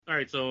All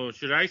right, so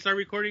should I start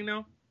recording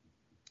now?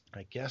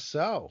 I guess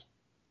so.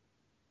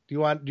 Do you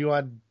want?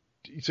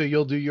 So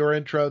you'll do your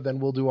intro, then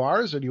we'll do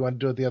ours, or do you want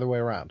to do it the other way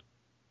around?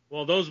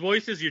 Well, those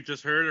voices you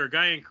just heard are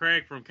Guy and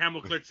Craig from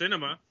Camel Clutch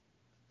Cinema.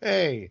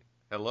 Hey.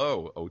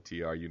 Hello,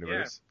 OTR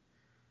universe.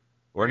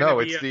 Yeah. Or no,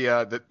 it's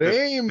the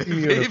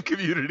BAME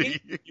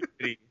community.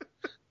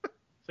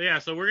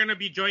 So we're gonna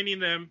be joining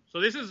them.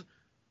 So this is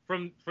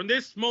from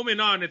this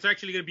moment on, it's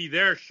actually gonna be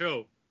their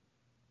show.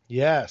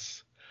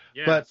 Yes.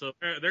 Yeah. But so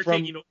they're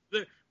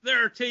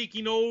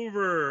taking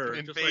over.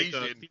 Invasion. Just like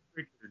Steve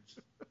Richards.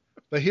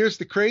 But here's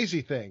the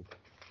crazy thing.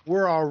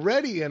 We're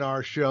already in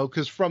our show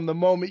because from the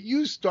moment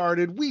you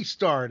started, we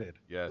started.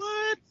 Yes.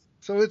 What?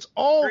 So it's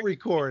all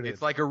recorded.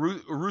 It's like a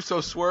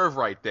Russo swerve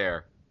right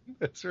there.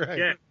 That's right.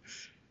 Yeah.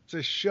 It's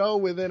a show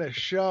within a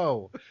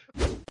show.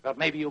 Thought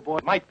maybe you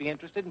boys might be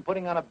interested in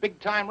putting on a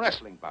big-time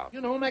wrestling bout.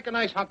 You know, make a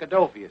nice hunk of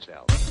dough for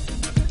yourself. It's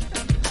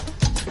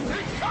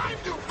time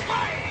to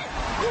play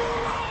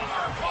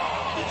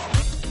Rollerball!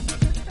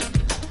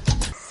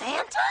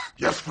 Santa?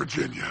 Yes,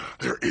 Virginia,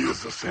 there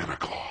is a Santa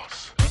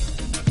Claus.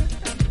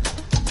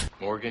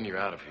 Morgan, you're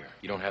out of here.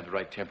 You don't have the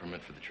right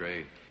temperament for the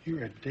trade.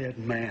 You're a dead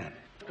man.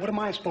 What am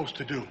I supposed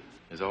to do?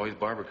 There's always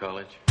Barber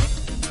College.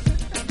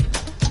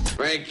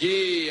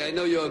 Frankie, I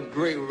know you're a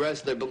great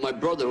wrestler, but my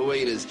brother, who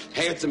ain't as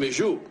handsome as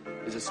you,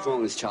 is as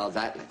strong as Charles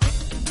Atlas.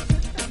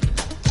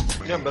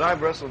 Yeah, but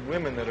I've wrestled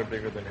women that are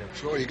bigger than him.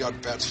 Sure, you got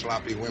fat,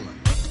 sloppy women.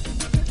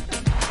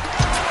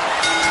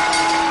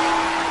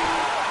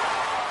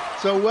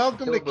 So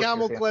welcome to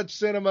Camel Clutch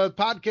Cinema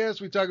podcast.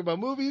 We talk about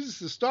movies,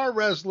 the star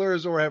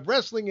wrestlers, or have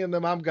wrestling in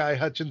them. I'm Guy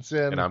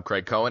Hutchinson. And I'm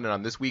Craig Cohen. And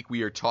on this week,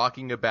 we are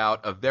talking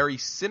about a very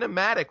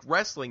cinematic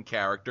wrestling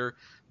character,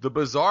 the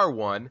bizarre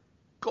one,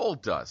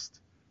 Goldust.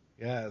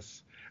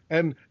 Yes.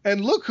 And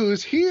look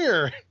who's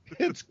here.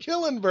 It's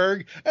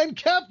Killenberg and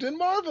Captain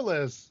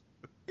Marvelous.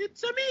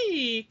 It's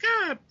me,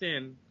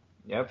 Captain.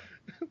 Yep.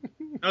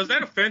 Now, is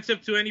that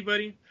offensive to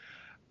anybody?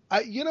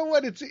 You know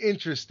what? It's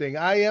interesting.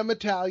 I am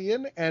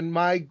Italian, and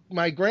my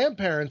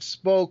grandparents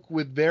spoke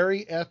with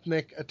very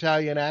ethnic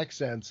Italian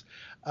accents.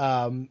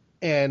 And,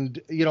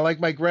 you know, like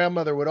my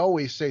grandmother would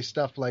always say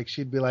stuff like,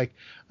 she'd be like,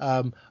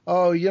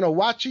 oh, you know,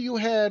 watch your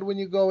head when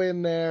you go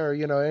in there, or,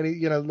 you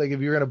know, like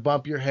if you're going to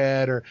bump your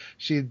head, or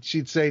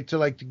she'd say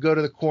to go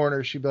to the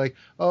corner, she'd be like,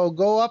 oh,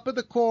 go up at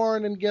the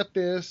corn and get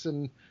this.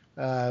 And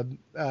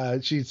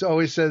she's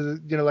always says,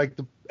 you know, like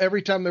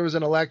every time there was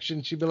an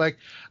election, she'd be like,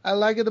 I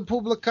like the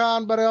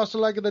Republican, but I also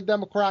like the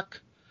Democrat.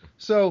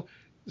 So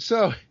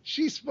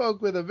she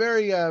spoke with a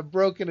very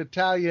broken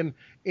Italian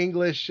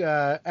English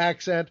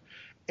accent.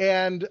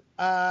 And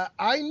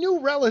I knew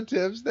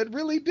relatives that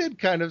really did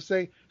kind of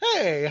say,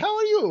 hey, how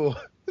are you?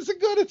 It's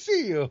good to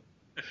see you.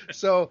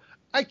 So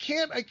I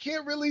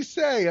can't really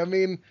say. I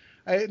mean,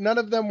 none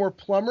of them were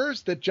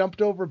plumbers that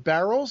jumped over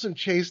barrels and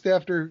chased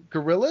after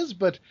gorillas,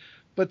 but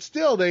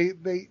still they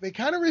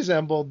kind of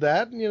resembled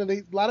that. And, you know,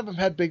 a lot of them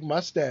had big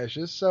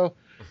mustaches. So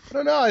I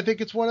don't know. I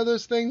think it's one of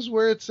those things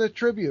where it's a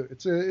tribute.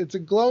 It's a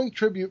glowing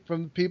tribute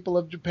from the people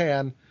of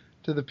Japan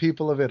to the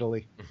people of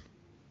Italy.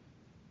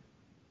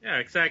 Yeah,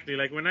 exactly.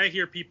 Like when I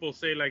hear people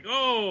say like,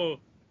 oh,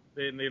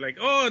 they're like,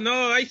 oh,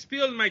 no, I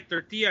spilled my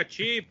tortilla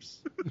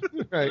chips.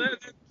 Right.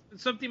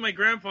 That's something my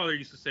grandfather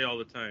used to say all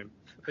the time.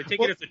 I take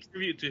it as a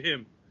tribute to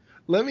him.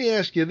 Let me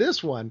ask you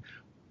this one.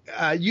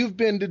 You've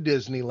been to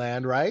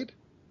Disneyland, right?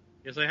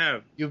 Yes, I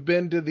have. You've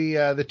been to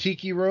the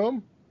Tiki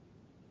Room?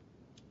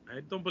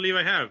 I don't believe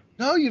I have.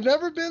 No, you've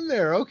never been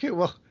there. Okay,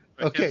 well,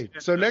 okay.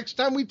 So next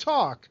time we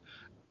talk,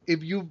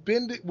 if you've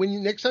been to,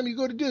 next time you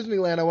go to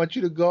Disneyland, I want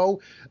you to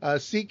go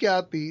seek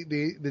out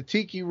the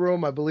Tiki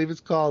Room. I believe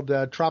it's called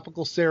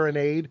Tropical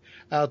Serenade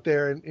out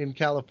there in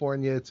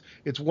California.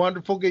 It's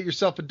wonderful. Get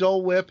yourself a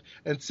Dole Whip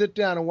and sit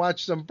down and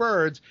watch some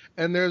birds.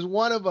 And there's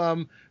one of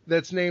them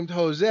that's named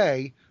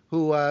Jose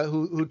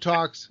who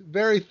talks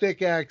very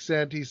thick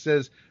accent. He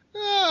says,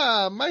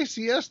 my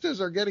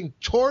siestas are getting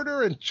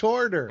shorter and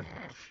shorter.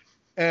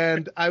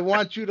 And I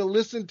want you to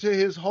listen to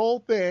his whole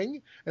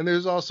thing. And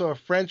there's also a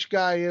French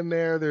guy in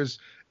there. There's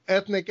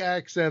ethnic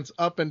accents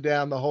up and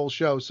down the whole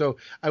show. So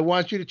I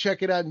want you to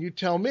check it out, and you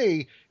tell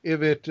me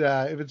if it's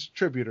a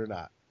tribute or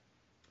not.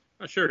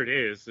 I'm sure it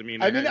is. I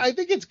mean, I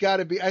think it's got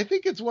to be. I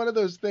think it's one of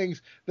those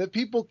things that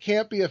people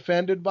can't be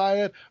offended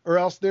by it, or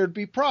else there'd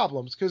be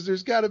problems, because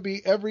there's got to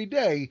be every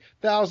day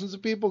thousands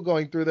of people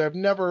going through there.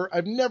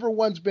 I've never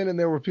once been in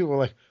there where people are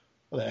like,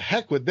 well, the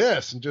heck with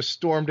this, and just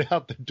stormed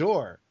out the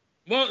door.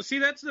 Well, see,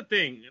 that's the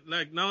thing.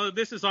 Like, no,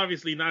 this is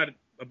obviously not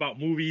about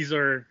movies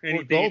or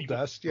anything. Or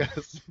Goldust,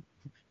 yes.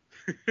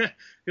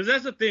 Because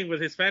that's the thing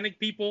with Hispanic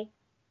people.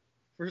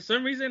 For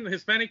some reason,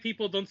 Hispanic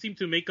people don't seem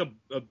to make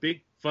a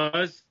big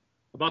fuzz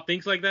about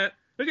things like that.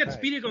 Look at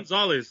Speedy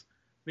Gonzalez.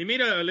 They made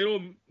a little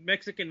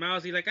Mexican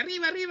mouse. He's like,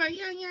 arriba, arriba,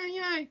 yeah, yeah,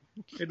 yeah.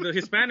 And the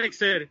Hispanic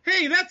said,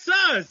 hey, that's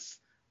us.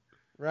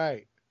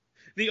 Right.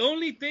 The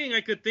only thing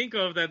I could think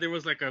of that there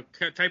was like a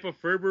type of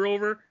Ferber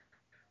over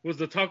was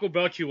the Taco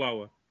Bell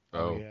Chihuahua.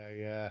 Oh.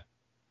 Yeah.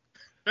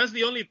 That's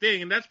the only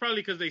thing, and that's probably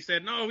because they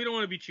said, no, we don't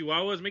want to be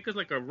Chihuahuas. Make us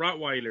like a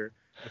Rottweiler.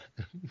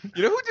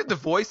 You know who did the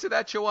voice of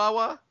that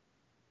Chihuahua?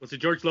 Was it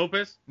George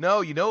Lopez?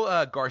 No, you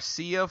know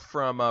Garcia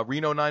from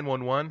Reno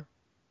 911?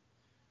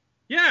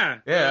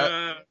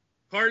 Yeah.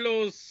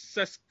 Carlos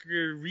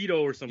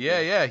Sesquerito or something.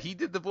 Yeah, he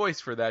did the voice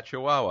for that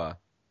Chihuahua.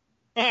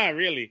 Ah,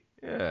 really?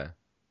 Yeah.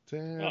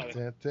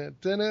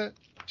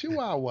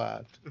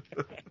 Chihuahua.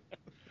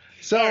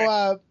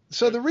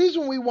 So the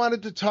reason we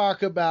wanted to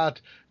talk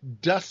about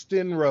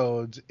Dustin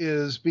Rhodes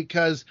is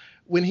because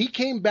when he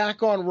came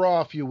back on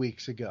Raw a few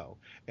weeks ago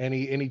and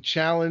he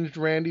challenged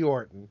Randy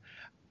Orton,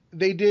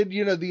 they did,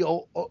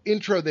 the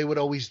intro they would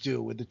always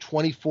do with the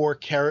 24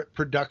 Karat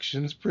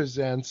Productions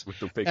presents. With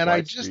the fake and widescreen.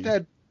 I just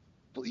had,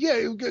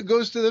 it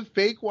goes to the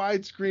fake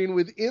widescreen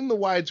within the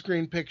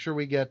widescreen picture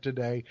we get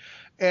today.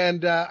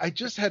 And I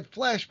just had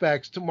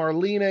flashbacks to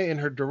Marlena in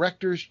her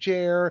director's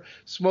chair,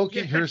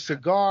 smoking her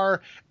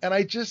cigar. And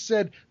I just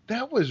said,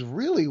 that was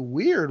really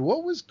weird.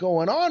 What was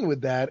going on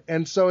with that?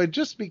 And so it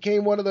just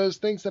became one of those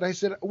things that I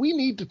said, we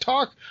need to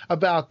talk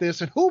about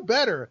this. And who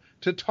better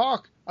to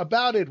talk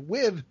about it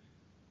with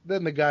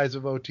than the guys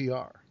of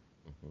OTR?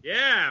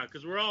 Yeah,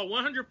 because we're all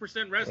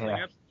 100% wrestling.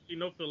 Yeah. Absolutely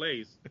no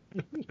fillets.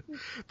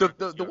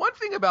 The one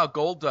thing about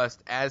Goldust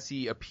as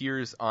he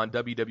appears on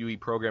WWE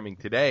programming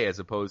today, as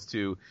opposed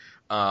to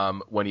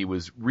when he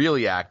was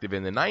really active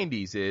in the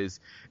 90s, is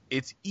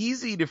it's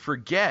easy to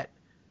forget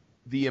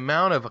the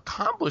amount of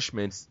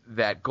accomplishments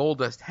that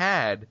Goldust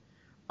had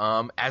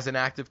as an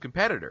active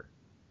competitor.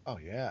 Oh,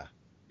 yeah.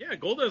 Yeah,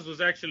 Goldust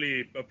was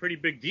actually a pretty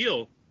big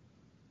deal.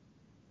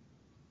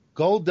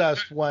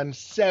 Goldust won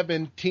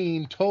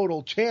 17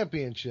 total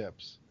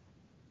championships.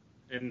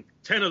 And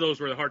 10 of those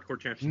were the hardcore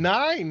championships.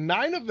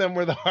 Nine of them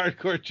were the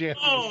hardcore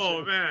championships.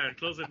 Oh, man,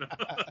 close enough.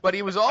 But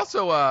he was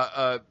also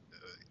a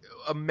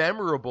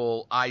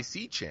memorable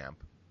IC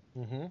champ.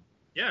 Mm-hmm.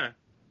 Yeah.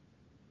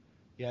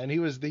 Yeah, and he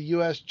was the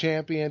U.S.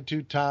 champion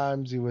 2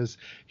 times. He was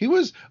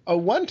a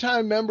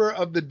one-time member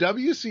of the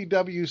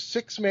WCW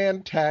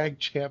six-man tag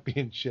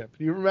championship.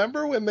 You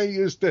remember when they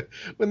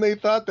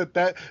thought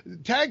that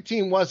tag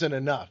team wasn't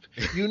enough?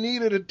 You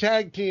needed a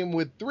tag team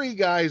with 3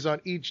 guys on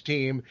each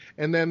team,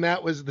 and then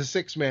that was the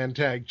six-man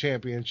tag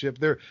championship.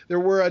 There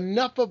were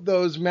enough of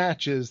those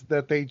matches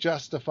that they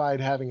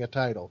justified having a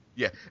title.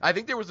 Yeah, I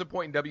think there was a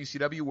point in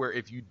WCW where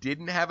if you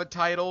didn't have a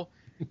title,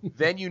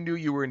 then you knew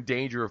you were in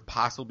danger of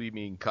possibly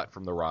being cut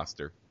from the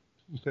roster.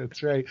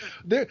 That's right.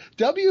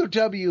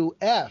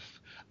 WWF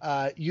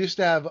used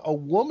to have a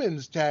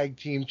women's tag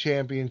team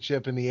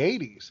championship in the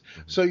 80s.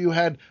 So you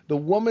had the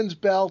women's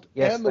belt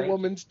and the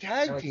women's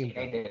tag team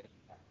belt.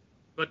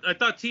 But I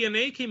thought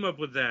TNA came up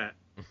with that.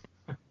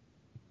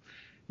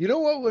 You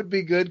know what would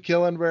be good,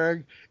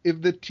 Killenberg? If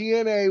the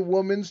TNA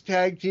women's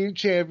tag team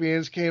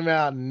champions came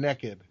out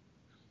naked.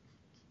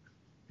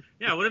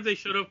 Yeah, what if they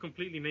showed up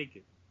completely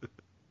naked?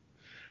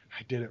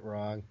 I did it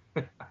wrong.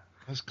 I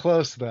was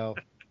close, though.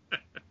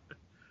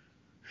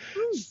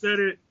 Who said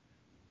it?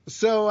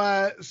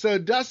 So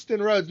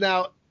Dustin Rhodes.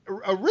 Now,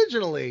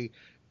 originally,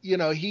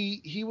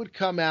 he would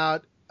come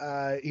out.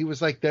 He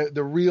was like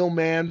the real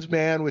man's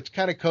man, which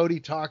kind of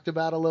Cody talked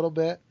about a little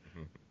bit.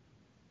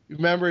 Mm-hmm.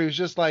 Remember, he was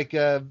just like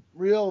a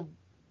real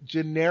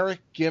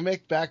generic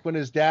gimmick back when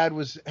his dad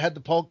had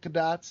the polka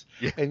dots,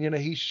 and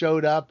he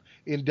showed up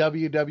in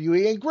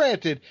WWE. And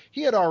granted,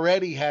 he had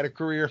already had a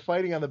career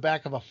fighting on the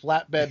back of a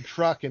flatbed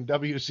truck in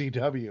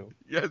WCW.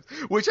 Yes,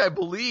 which I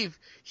believe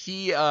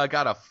he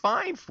got a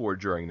fine for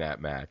during that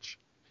match.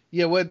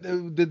 Yeah, what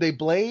did they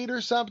blade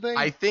or something?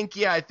 I think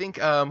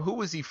who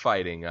was he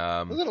fighting?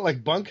 Wasn't it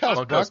like Bunkhouse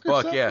Buck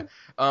or something? Yeah.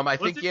 I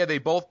think they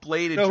both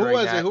bladed. No, during who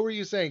was that. it? Who were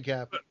you saying,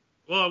 Cap?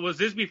 Well, was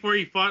this before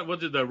he fought?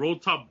 Was it the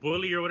Road Top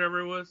Bully or whatever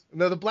it was?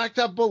 No, the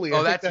Blacktop Bully.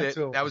 Oh, that's it.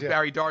 That was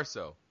Barry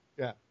Darsow.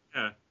 Yeah.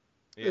 Yeah.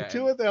 The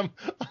two of them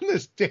on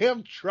this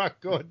damn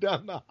truck going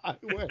down the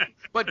highway.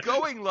 But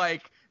going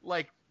like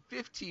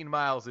 15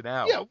 miles an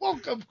hour. Yeah, well,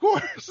 of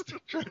course.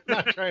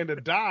 Not trying to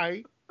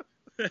die.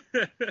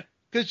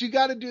 Because you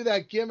got to do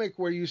that gimmick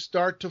where you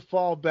start to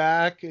fall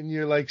back and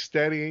you're like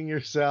steadying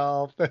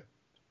yourself.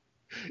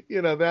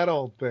 That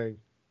old thing.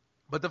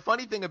 But the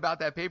funny thing about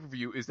that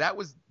pay-per-view is that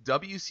was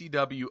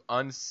WCW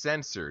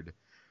uncensored.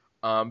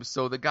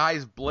 So the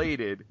guys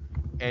bladed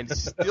and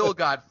still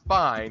got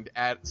fined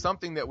at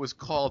something that was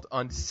called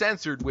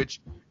uncensored,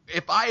 which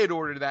if I had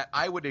ordered that,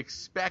 I would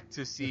expect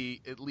to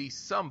see at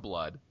least some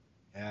blood.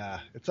 Yeah,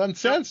 it's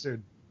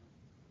uncensored.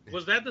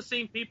 Was that the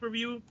same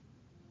pay-per-view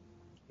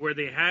where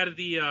they had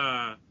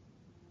the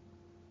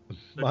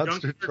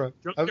monster truck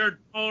junkyard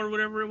ball or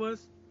whatever it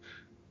was?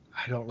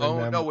 I don't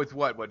remember. Oh, no, with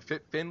what?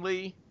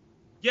 Finley?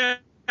 Yeah,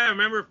 I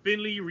remember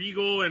Finley,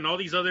 Regal, and all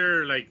these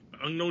other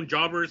unknown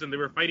jobbers, and they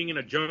were fighting in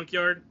a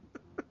junkyard.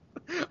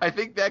 I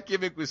think that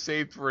gimmick was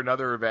saved for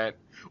another event,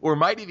 or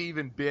might have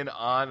even been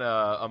on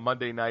a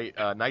Monday Night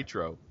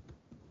Nitro.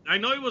 I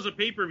know it was a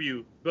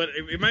pay-per-view, but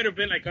it might have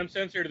been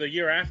uncensored the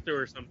year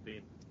after or something.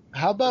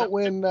 How about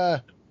when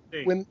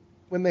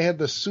they had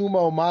the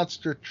sumo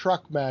monster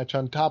truck match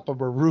on top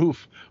of a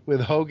roof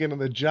with Hogan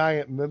and the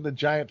Giant, and then the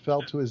Giant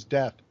fell to his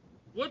death?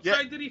 What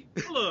side did he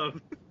fall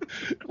of?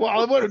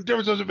 Well, what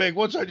difference does it make?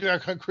 One side you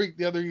got concrete,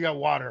 the other you got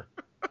water.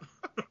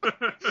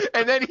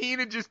 And then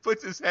Heenan just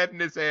puts his head in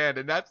his hand,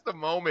 and that's the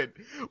moment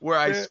where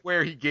I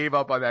swear he gave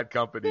up on that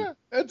company. Yeah,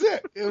 that's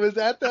it. It was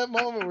at that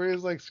moment where he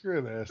was like,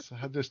 screw this.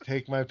 I'll just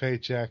take my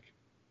paycheck.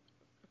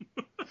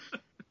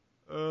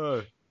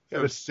 Gotta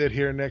sit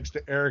here next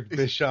to Eric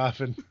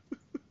Bischoff. And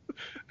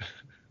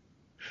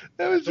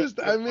that was just,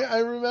 I mean, I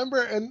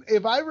remember, and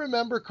if I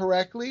remember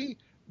correctly,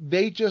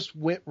 they just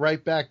went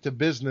right back to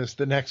business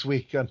the next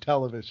week on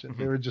television.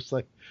 They were just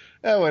like,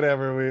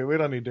 whatever, we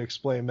don't need to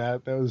explain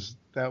that.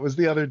 That was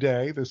the other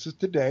day. This is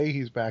today.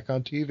 He's back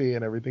on TV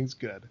and everything's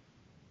good.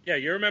 Yeah,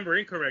 you remember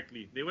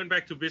incorrectly. They went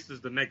back to business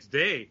the next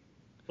day.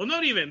 Well,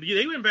 not even.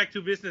 They went back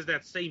to business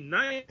that same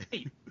night.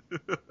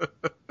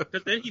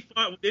 Because then he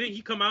fought. Didn't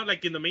he come out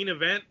like in the main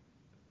event?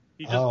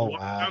 He just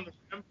walked down the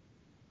ramp.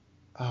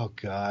 Oh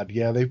God,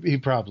 yeah, he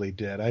probably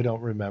did. I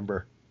don't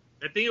remember.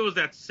 I think it was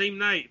that same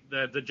night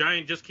that the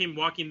Giant just came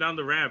walking down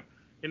the ramp.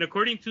 And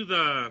according to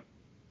the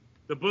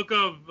book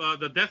of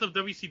The Death of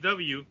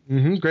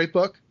WCW, great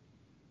book.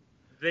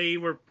 They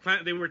were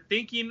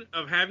thinking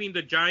of having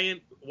the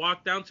Giant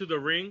walk down to the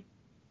ring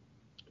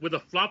with a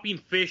flopping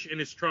fish in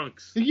his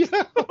trunks.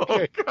 Yeah,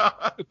 okay,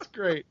 that's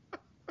great.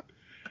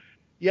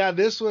 Yeah,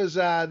 this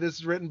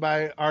is written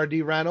by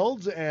R.D.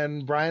 Reynolds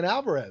and Brian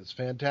Alvarez.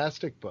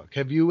 Fantastic book.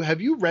 Have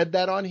you read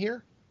that on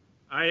here?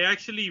 I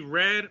actually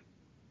read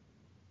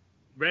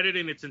it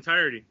in its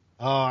entirety.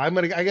 Oh, I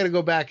got to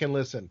go back and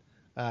listen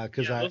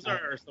because those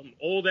are some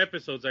old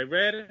episodes. I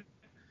read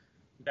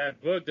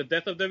that book, The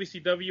Death of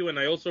WCW, and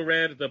I also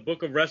read the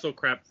book of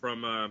WrestleCrap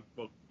from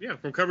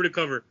cover to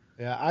cover.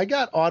 Yeah, I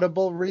got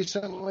Audible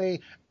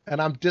recently,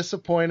 and I'm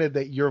disappointed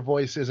that your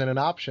voice isn't an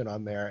option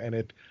on there.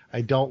 And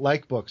I don't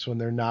like books when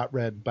they're not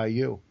read by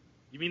you.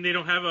 You mean they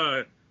don't have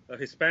a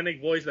Hispanic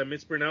voice that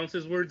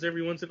mispronounces words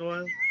every once in a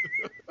while?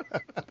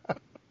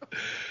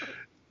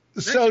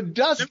 So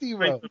Dusty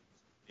Rhodes.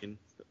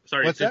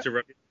 Sorry to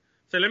interrupt you.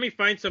 So let me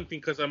find something,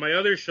 because on my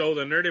other show,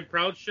 the Nerd and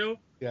Proud show,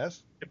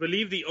 yes, I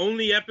believe the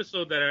only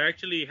episode that I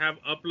actually have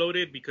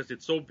uploaded, because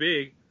it's so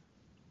big,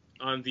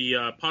 on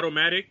the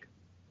Podomatic,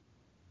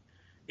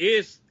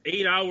 is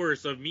 8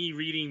 hours of me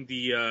reading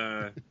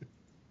the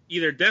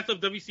either Death of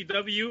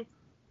WCW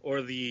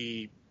or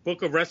the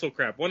Book of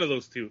WrestleCrap, one of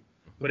those two.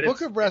 But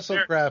Book of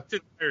WrestleCrap.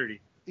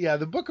 Yeah,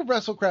 the Book of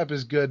WrestleCrap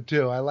is good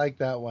too. I like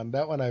that one.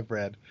 That one I've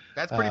read.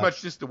 That's pretty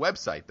much just the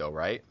website, though,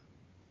 right?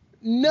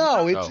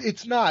 No,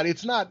 it's not.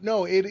 It's not.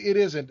 No, it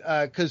isn't.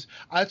 Because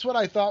that's what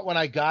I thought when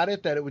I got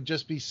it, that it would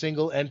just be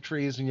single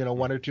entries and,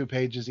 1 or 2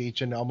 pages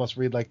each and almost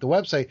read like the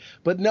website.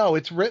 But no,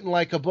 it's written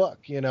like a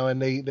book,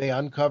 and they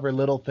uncover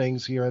little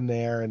things here and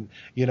there, and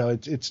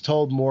it's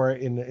told more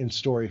in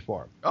story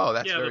form. Oh,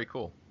 that's very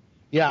cool.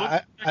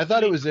 Yeah, I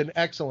thought it was an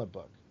excellent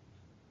book.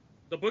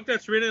 The book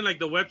that's written like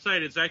the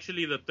website is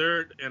actually the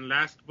third and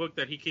last book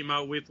that he came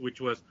out with,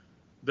 which was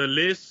the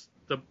list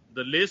of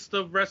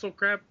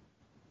WrestleCrap.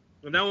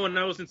 And that one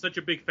I wasn't such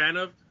a big fan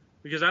of,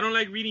 because I don't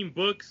like reading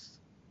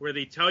books where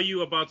they tell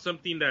you about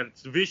something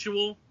that's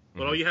visual,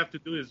 but all you have to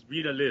do is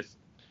read a list.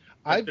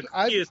 The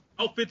craziest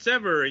outfits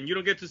ever, and you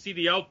don't get to see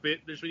the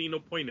outfit. There's really no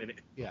point in it.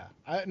 Yeah,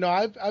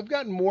 I've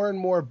gotten more and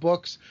more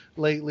books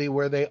lately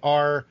where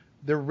they're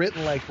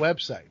written like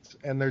websites,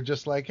 and they're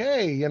just like,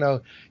 hey,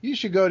 you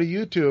should go to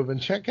YouTube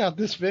and check out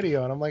this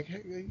video. And I'm like,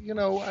 hey,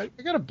 I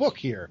got a book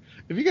here.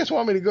 If you guys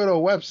want me to go to a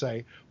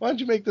website, why don't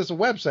you make this a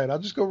website? I'll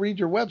just go read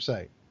your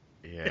website.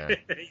 Yeah.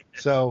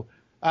 So,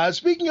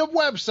 speaking of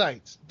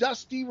websites,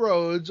 Dusty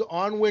Rhodes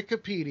on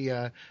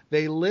Wikipedia,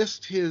 they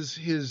list his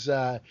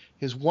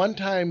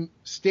one-time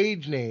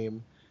stage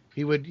name.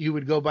 He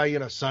would go by,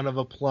 son of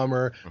a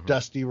plumber,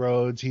 Dusty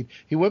Rhodes.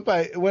 He went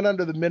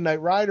under the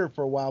Midnight Rider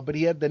for a while, but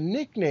he had the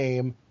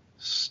nickname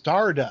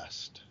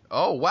Stardust.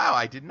 Oh wow,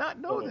 I did not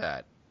know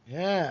that.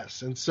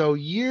 Yes, and so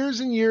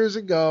years and years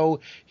ago,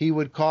 he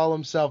would call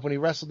himself, when he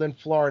wrestled in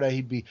Florida,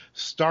 he'd be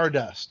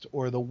Stardust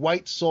or the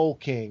White Soul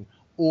King,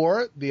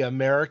 or the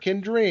American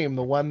Dream,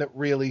 the one that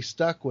really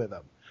stuck with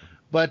him.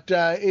 But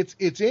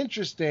it's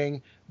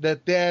interesting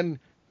that then,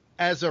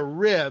 as a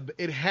rib,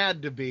 it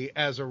had to be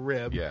as a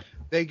rib. Yeah.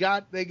 They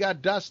got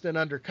Dustin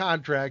under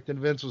contract, and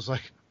Vince was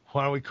like,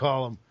 why don't we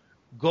call him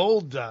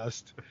Gold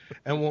Dust,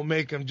 and we'll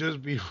make him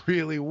just be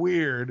really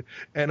weird,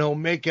 and he'll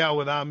make out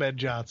with Ahmed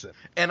Johnson.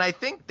 And I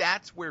think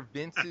that's where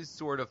Vince's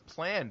sort of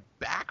plan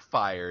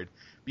backfired,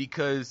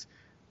 because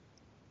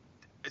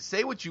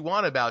say what you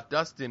want about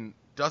Dustin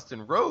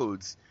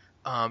Rhodes,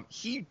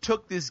 he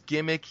took this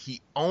gimmick,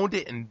 he owned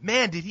it, and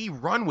man, did he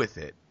run with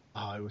it.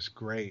 Oh, it was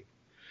great.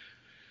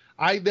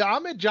 The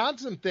Ahmed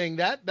Johnson thing,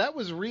 that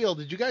was real.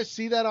 Did you guys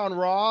see that on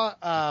Raw?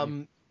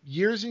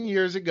 Years and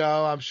years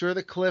ago, I'm sure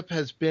the clip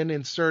has been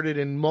inserted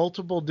in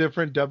multiple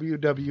different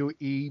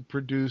WWE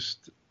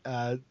produced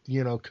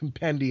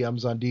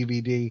compendiums on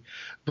DVD.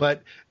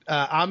 But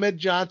Ahmed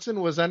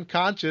Johnson was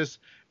unconscious,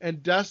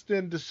 and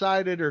Dustin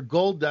decided, or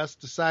Goldust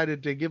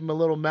decided, to give him a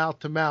little mouth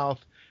to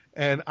mouth,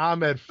 and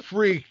Ahmed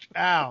freaked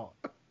out.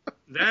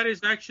 That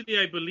is actually,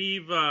 I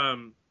believe,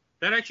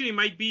 that actually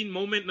might be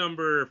moment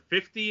number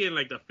 50 and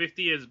like the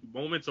 50th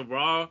moments of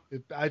Raw.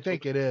 I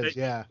think it is,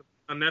 yeah.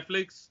 On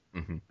Netflix.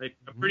 Mm-hmm. Like,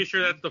 I'm pretty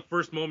sure that's the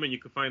first moment you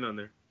could find on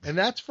there. And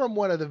that's from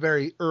one of the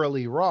very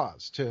early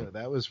Raws too.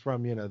 That was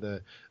from,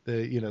 the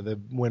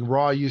when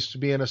Raw used to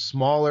be in a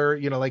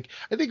smaller, like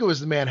I think it was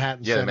the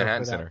Manhattan Center. The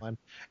Manhattan for Center. That one.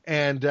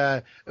 And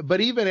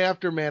but even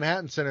after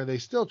Manhattan Center, they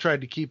still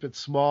tried to keep it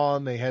small,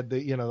 and they had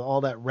the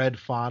all that red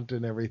font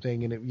and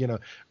everything, and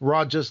it,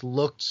 Raw just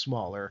looked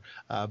smaller.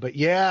 But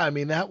yeah, I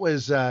mean that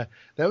was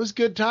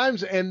good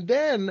times. And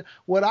then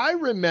what I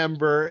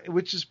remember,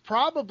 which is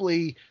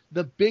probably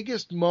the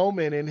biggest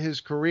moment in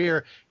his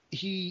career,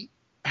 he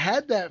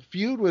had that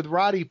feud with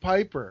Roddy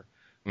Piper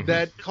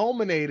that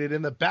culminated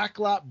in the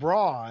backlot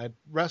brawl at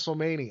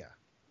WrestleMania.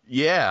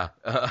 Yeah.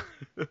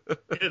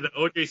 The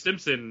O.J.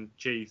 Simpson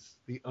chase.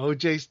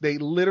 They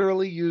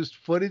literally used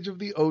footage of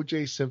the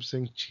O.J.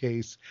 Simpson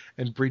chase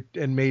and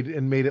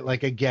made it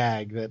like a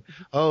gag that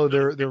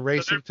they're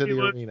racing to the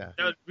arena.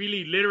 That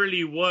really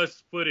literally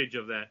was footage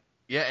of that.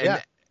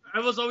 Yeah. I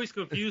was always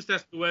confused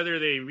as to whether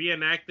they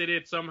reenacted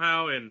it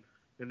somehow and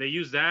they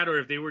used that, or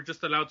if they were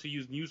just allowed to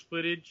use news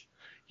footage.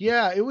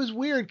 Yeah, it was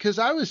weird because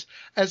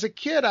as a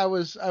kid, I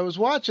was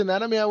watching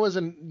that. I mean, I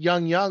wasn't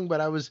young,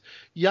 but I was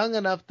young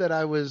enough that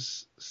I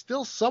was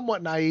still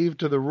somewhat naive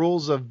to the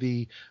rules of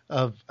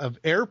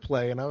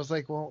airplay. And I was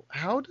like, well,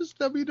 how does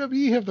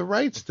WWE have the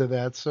rights to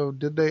that? So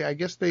I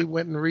guess they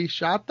went and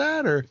reshot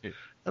that, or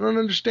I don't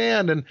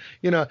understand. And,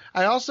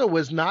 I also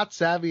was not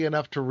savvy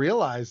enough to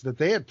realize that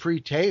they had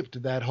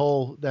pre-taped that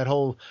whole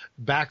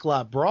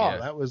backlot brawl. Yeah.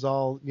 That was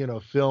all,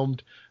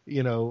 filmed,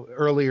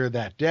 earlier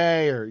that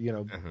day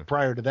or,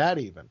 prior to that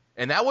even.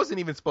 And that wasn't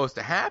even supposed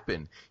to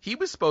happen. He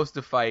was supposed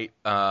to fight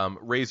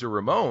Razor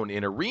Ramon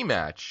in a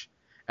rematch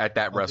at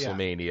that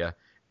WrestleMania.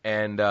 Yeah.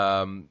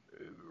 And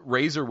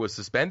Razor was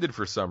suspended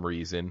for some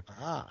reason.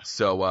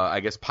 So I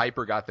guess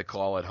Piper got the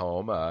call at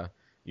home,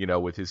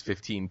 with his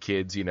 15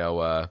 kids,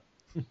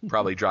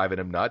 probably driving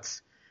him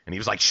nuts. And he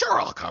was like, sure,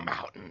 I'll come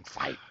out and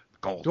fight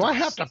Goldust. Do I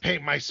have to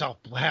paint myself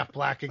half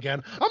black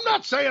again? I'm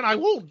not saying I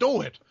won't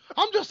do it.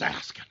 I'm just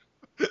asking.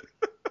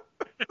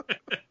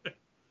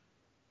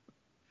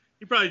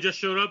 He probably just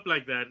showed up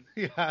like that.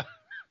 Yeah.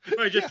 He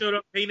probably just showed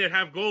up painted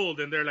half gold,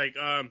 and they're like,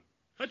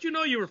 how'd you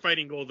know you were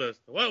fighting Goldust?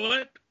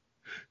 What?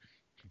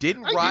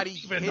 Didn't Roddy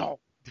hit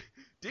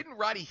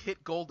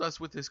Goldust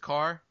with his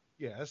car?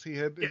 Yes, he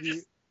hit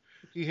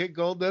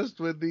Goldust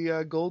with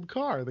the gold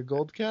car, the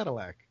gold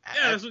Cadillac.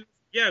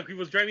 Yeah, he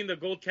was driving the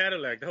gold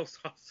Cadillac. That was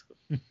awesome.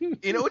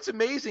 It's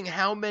amazing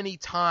how many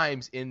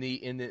times in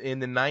the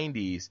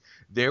 90s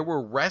there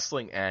were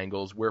wrestling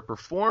angles where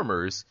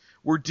performers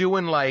were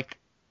doing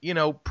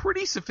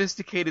pretty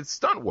sophisticated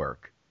stunt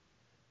work.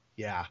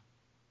 Yeah.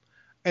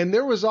 And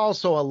there was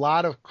also a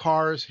lot of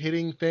cars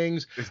hitting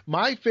things.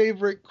 My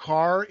favorite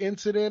car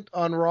incident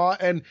on Raw,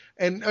 and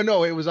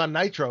no, it was on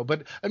Nitro.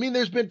 But I mean,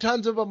 there's been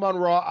tons of them on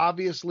Raw.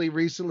 Obviously,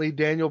 recently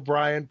Daniel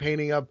Bryan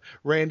painting up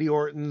Randy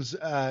Orton's,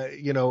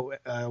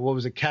 what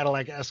was it,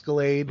 Cadillac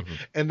Escalade,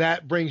 and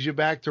that brings you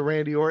back to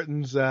Randy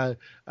Orton's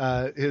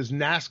his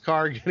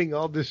NASCAR getting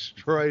all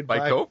destroyed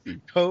by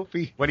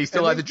Kofi when he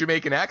still had the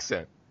Jamaican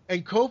accent.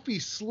 And Kofi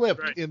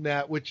slipped in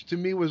that, which to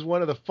me was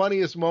one of the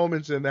funniest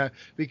moments in that,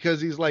 because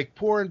he's like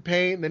pouring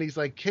paint and then he's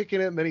like kicking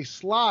it and then he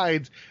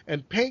slides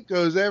and paint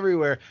goes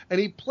everywhere. And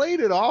he played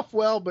it off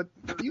well, but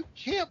you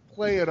can't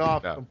play it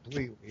off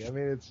completely. I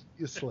mean,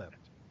 you slipped.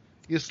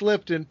 You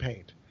slipped in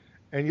paint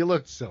and you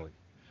looked silly.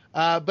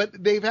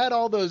 But they've had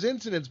all those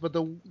incidents. But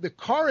the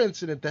car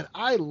incident that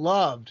I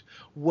loved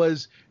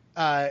was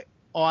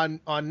on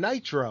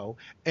Nitro,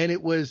 and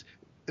it was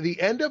the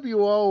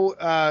NWO.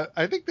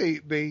 I think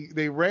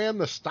they ran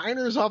the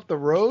Steiners off the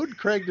road.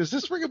 Craig, does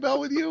this ring a bell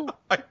with you?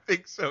 I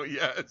think so,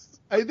 yes.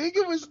 I think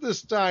it was the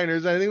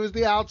Steiners. I think it was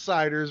the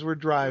Outsiders were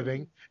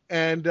driving,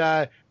 and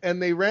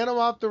they ran them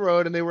off the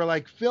road, and they were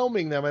like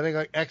filming them. I think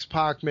like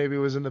X-Pac maybe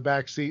was in the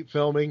back seat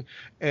filming,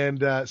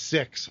 and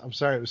Six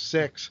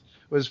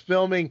was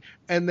filming,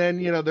 and then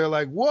they're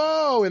like,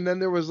 whoa, and then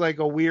there was like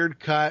a weird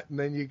cut, and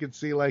then you could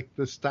see like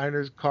the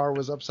Steiner's car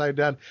was upside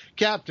down.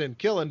 Captain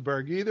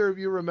Killenberg, either of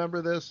you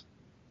remember this?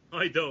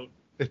 I don't.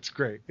 It's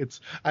great.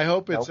 I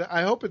hope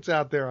it's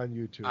out there on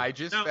YouTube. I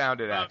just found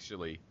it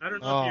actually. I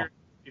don't know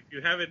if you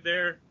have it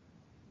there.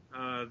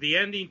 The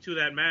ending to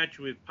that match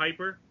with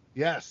Piper.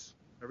 Yes.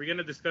 Are we going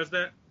to discuss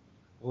that?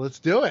 Well, let's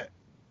do it.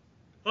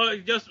 Oh,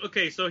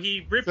 so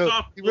he rips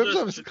off his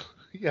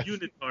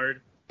unit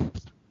card.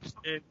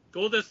 And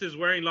Goldust is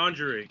wearing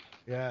lingerie.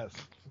 Yes.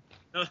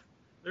 Now,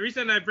 the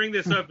reason I bring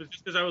this up is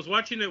just because I was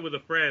watching it with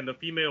a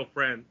female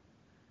friend,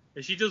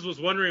 and she just was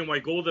wondering why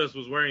Goldust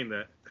was wearing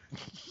that.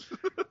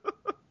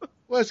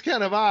 Well, it's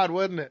kind of odd,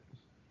 wasn't it?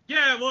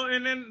 Yeah, well,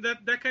 and then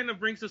that kind of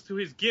brings us to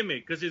his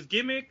gimmick, because his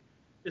gimmick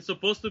is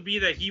supposed to be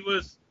that he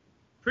was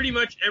pretty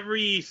much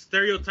every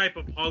stereotype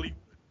of Hollywood.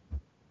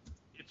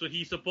 It's what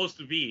he's supposed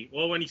to be.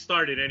 Well, when he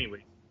started,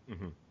 anyway.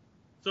 Mm-hmm.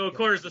 So, of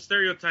course, the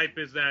stereotype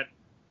is that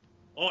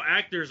all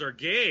actors are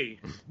gay.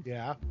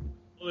 Yeah.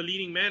 All the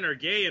leading men are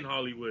gay in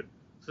Hollywood.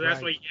 So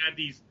that's why he had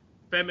these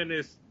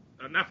feminist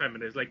not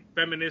feminist, like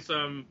feminist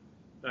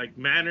like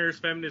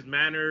feminist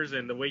manners,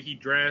 and the way he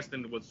dressed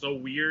and was so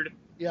weird.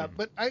 Yeah,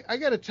 but I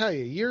got to tell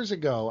you, years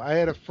ago, I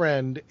had a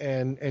friend,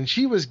 and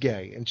she was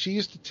gay, and she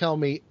used to tell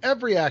me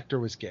every actor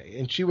was gay,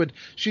 and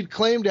she'd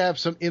claim to have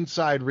some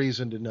inside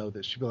reason to know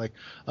this. She'd be like,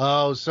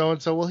 "Oh, so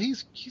and so, well,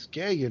 he's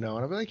gay, you know,"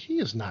 and I'd be like, "He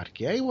is not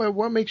gay.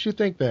 What makes you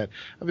think that?"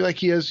 I'd be like,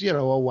 "He has, you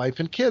know, a wife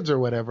and kids or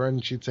whatever,"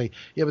 and she'd say,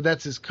 "Yeah, but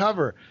that's his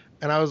cover,"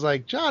 and I was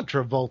like, "John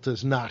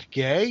Travolta's not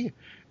gay,"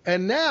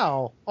 and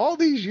now all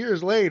these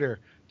years later,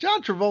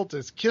 John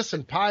Travolta's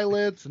kissing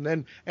pilots and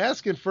then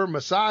asking for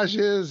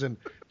massages and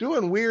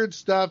doing weird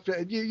stuff.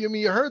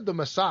 You heard the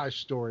massage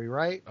story,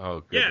 right?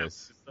 Oh,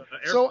 goodness. Yeah.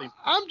 So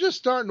I'm just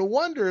starting to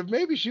wonder if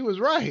maybe she was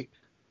right.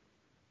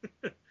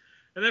 And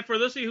then for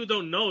those of you who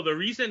don't know, the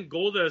reason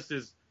Goldust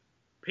is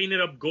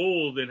painted up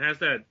gold and has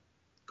that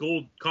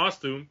gold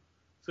costume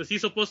is because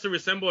he's supposed to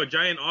resemble a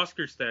giant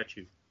Oscar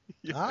statue.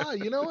 Ah,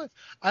 you know what?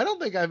 I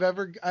don't think I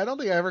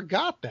ever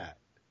got that.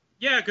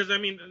 Yeah, because I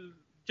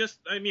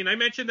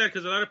mentioned that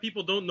because a lot of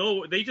people don't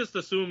know. They just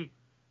assume,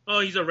 oh,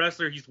 he's a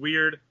wrestler, he's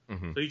weird,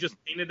 so he just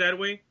painted that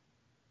way.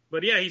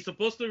 But yeah, he's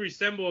supposed to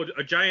resemble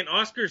a giant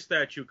Oscar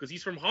statue because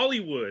he's from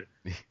Hollywood.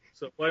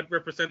 So what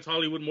represents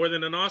Hollywood more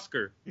than an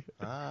Oscar?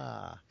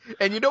 Ah.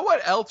 And you know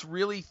what else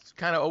really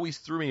kind of always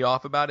threw me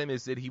off about him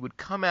is that he would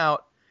come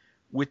out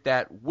with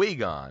that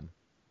wig on.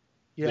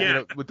 Yeah. You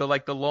know, with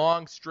the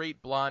long,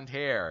 straight blonde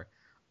hair.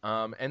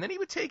 And then he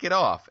would take it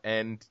off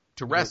and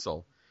to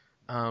wrestle.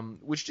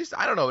 Which just,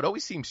 I don't know, it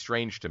always seems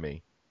strange to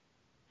me.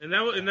 And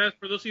that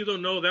for those of you who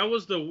don't know, that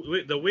was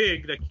the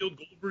wig that killed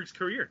Goldberg's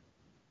career.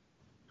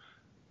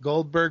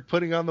 Goldberg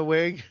putting on the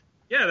wig?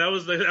 Yeah, that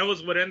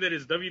was what ended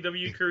his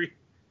WWE career.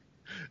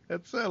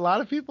 That's a lot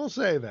of people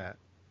say that.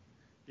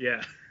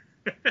 Yeah.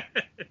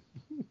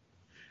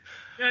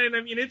 Yeah, and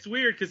I mean, it's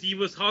weird because he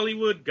was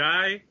Hollywood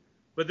guy,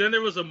 but then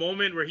there was a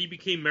moment where he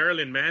became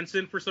Marilyn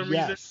Manson for some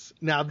reason. Yes.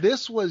 Now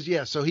this was,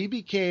 so he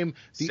became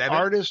the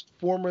artist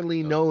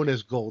formerly known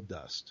as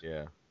Goldust.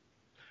 Yeah.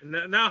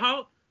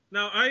 Now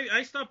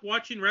I stopped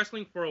watching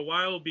wrestling for a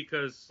while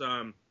because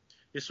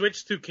it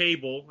switched to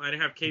cable. I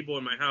didn't have cable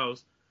in my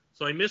house,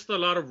 so I missed a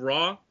lot of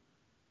Raw.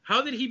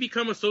 How did he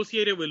become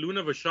associated with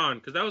Luna Vachon?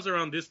 Because that was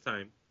around this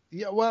time.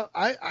 Yeah, well,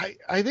 I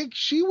think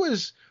she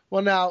was.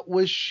 Well, now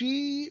was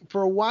she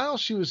for a while?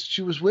 She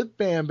was with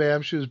Bam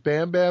Bam. She was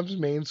Bam Bam's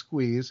main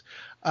squeeze.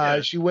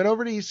 She went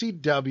over to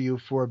ECW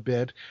for a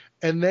bit,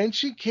 and then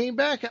she came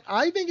back. And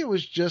I think it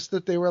was just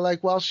that they were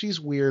like, well, she's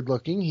weird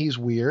looking, he's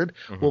weird.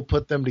 We'll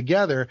put them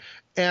together.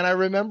 And I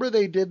remember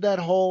they did that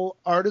whole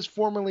artist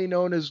formerly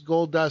known as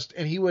Goldust,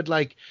 and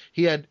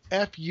he had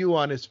FU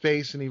on his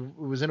face, and he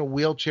was in a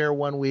wheelchair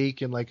one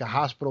week in like a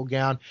hospital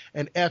gown,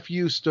 and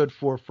FU stood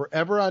for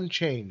Forever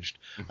Unchanged.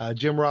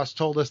 Jim Ross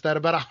told us that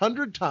about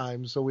 100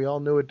 times, so we all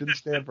knew it didn't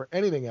stand for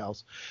anything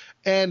else.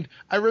 And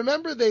I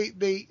remember they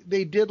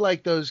did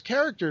like those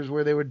characters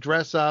where they would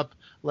dress up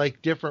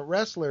like different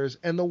wrestlers,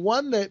 and the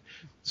one that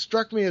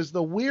struck me as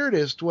the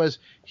weirdest was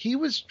he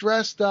was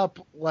dressed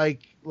up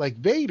like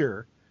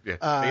Vader.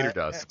 Yeah, Vader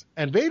Dust.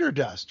 And Vader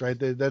Dust, right?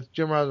 That's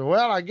Jim Ross.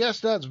 Well, I guess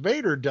that's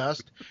Vader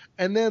Dust.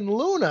 And then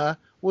Luna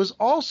was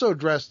also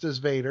dressed as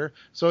Vader.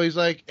 So he's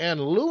like,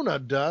 and Luna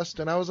Dust.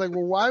 And I was like,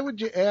 well, why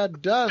would you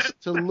add Dust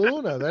to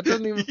Luna? That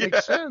doesn't even make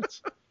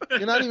sense.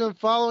 You're not even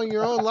following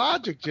your own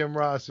logic, Jim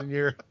Ross, in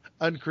your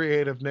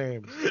uncreative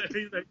names.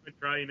 He's not even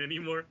trying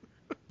anymore.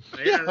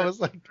 Yeah, I was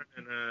like,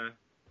 and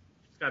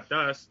it's got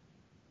Dust.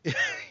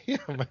 Yeah,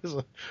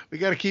 we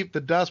got to keep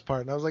the Dust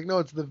part. And I was like, no,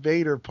 it's the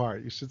Vader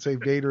part. You should say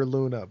Vader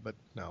Luna, but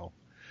no.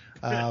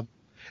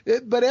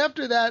 But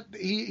after that,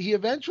 he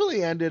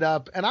eventually ended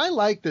up, and I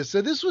like this.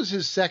 So this was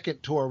his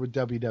second tour with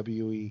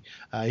WWE.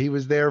 He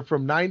was there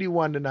from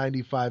 91 to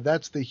 95.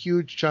 That's the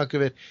huge chunk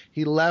of it.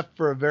 He left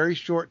for a very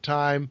short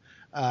time,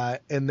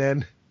 and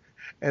then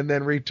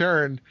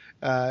returned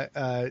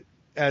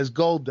as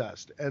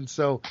Goldust. And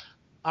so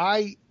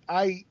I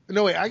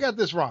got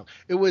this wrong.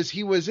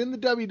 He was in the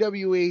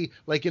WWE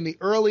like in the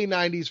early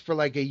 90s for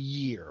like a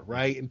year,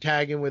 right? And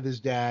tagging with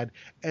his dad.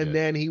 And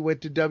then he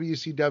went to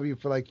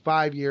WCW for like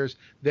 5 years,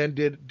 then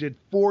did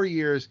 4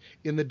 years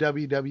in the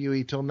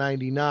WWE till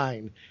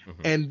 99.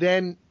 And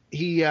then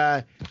he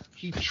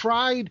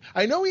tried,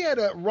 I know he had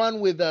a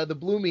run with the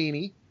Blue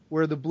Meanie,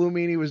 where the Blue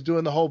Meanie was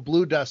doing the whole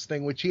Blue Dust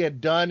thing, which he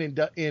had done in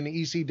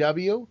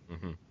ECW.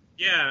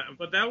 Yeah,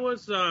 but that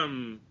was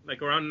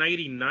like around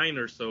 99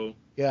 or so.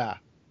 Yeah.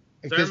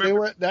 Because they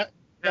were that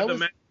was the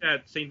match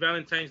at St.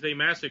 Valentine's Day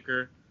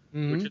Massacre,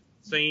 which is the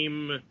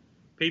same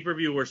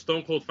pay-per-view where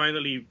Stone Cold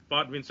finally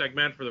fought Vince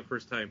McMahon for the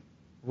first time.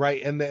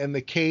 Right, and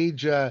the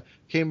cage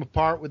came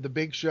apart with the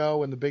Big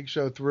Show, and the Big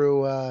Show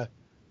threw.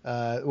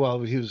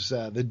 Well, he was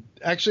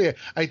actually.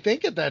 I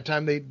think at that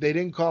time they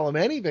didn't call him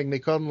anything. They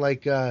called him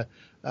like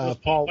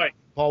Paul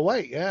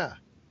White. Yeah.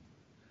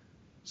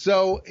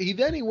 So he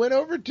went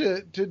over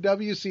to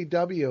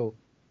WCW,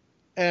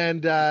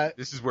 and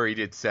this is where he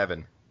did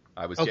 7.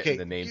 I was getting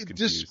the names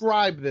confused.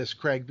 Describe this,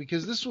 Craig,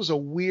 because this was a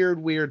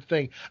weird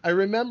thing. I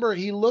remember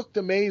he looked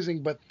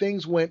amazing, but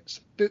things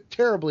went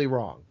terribly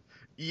wrong.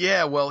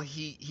 Yeah, well,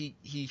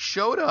 he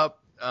showed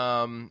up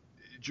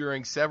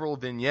during several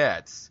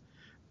vignettes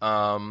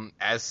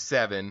as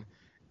Seven,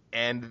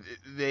 and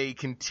they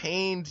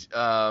contained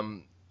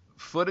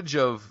footage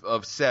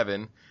of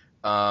Seven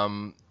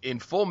in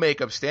full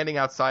makeup standing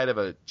outside of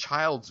a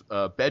child's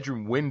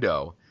bedroom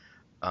window.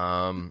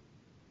 Say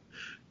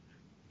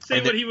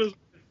what he was.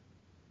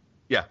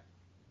 Yeah.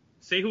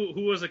 Say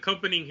who was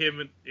accompanying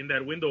him in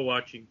that window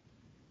watching.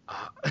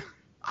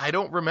 I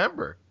don't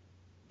remember.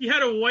 He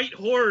had a white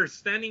horse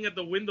standing at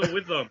the window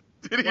with them,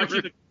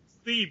 watching the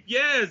sleep.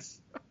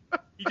 Yes,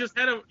 he just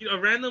had a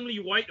randomly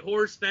white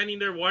horse standing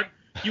there.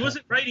 He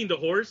wasn't riding the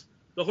horse.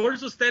 The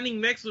horse was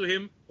standing next to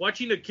him,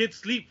 watching a kid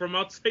sleep from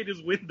outside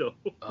his window.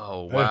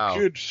 Oh wow!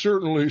 That kid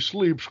certainly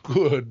sleeps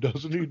good,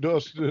 doesn't he,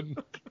 Dustin?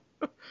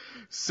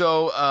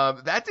 So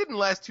that didn't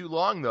last too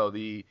long, though.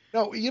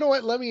 No, you know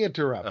what? Let me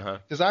interrupt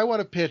because I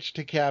want to pitch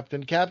to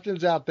Captain.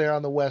 Captain's out there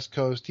on the West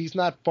Coast. He's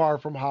not far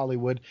from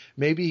Hollywood.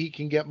 Maybe he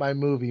can get my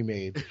movie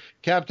made.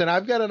 Captain,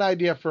 I've got an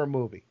idea for a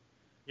movie.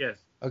 Yes.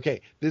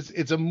 Okay,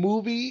 it's a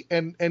movie,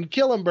 and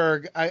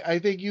Killenberg, I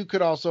think you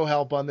could also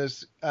help on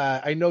this.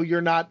 I know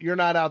you're not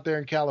out there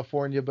in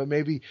California, but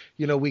maybe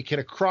we can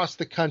across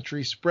the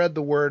country spread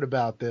the word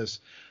about this.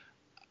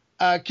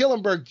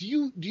 Killenberg,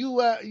 do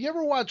you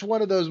ever watch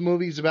one of those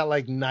movies about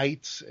like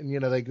knights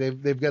and like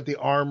they've got the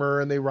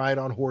armor and they ride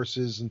on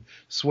horses and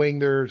swing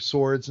their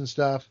swords and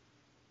stuff?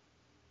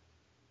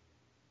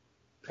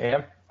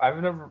 Yeah, I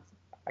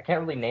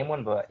can't really name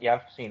one, but yeah,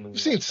 I've seen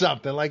movies. You've seen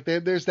something like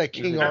there's that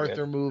King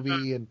Arthur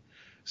movie, and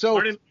so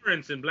Martin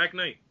Lawrence in Black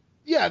Knight.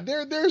 Yeah,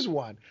 there's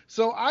one.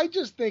 So I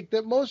just think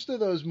that most of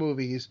those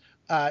movies,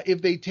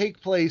 if they take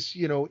place,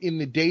 in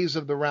the days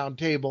of the Round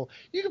Table,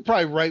 you could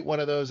probably write one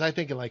of those, I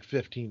think, in like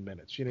 15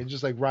 minutes.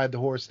 Just like ride the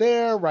horse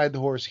there, ride the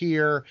horse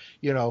here,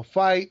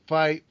 fight,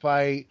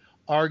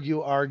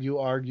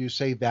 argue,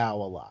 say thou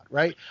a lot,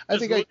 right?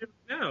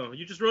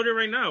 You just wrote it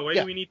right now. Why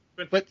do we need to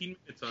spend 15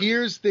 minutes on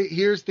it?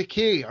 Here's the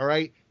key, all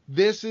right?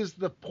 This is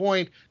the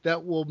point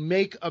that will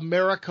make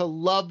America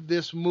love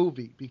this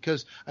movie,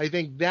 because I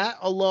think that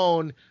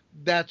alone,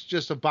 that's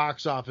just a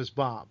box office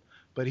bomb.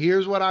 But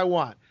here's what I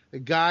want.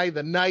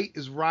 The knight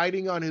is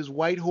riding on his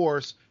white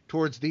horse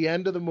towards the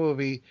end of the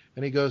movie,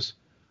 and he goes,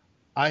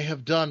 "I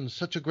have done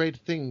such a great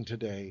thing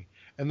today."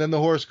 And then the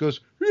horse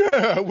goes,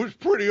 "Yeah, it was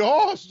pretty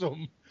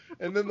awesome."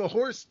 And then the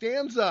horse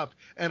stands up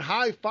and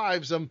high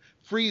fives him,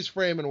 freeze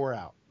frame, and we're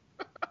out.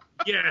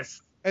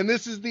 Yes. And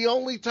this is the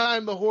only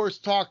time the horse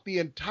talked the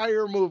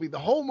entire movie. The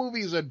whole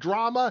movie is a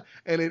drama,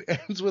 and it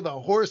ends with a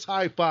horse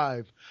high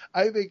five.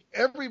 I think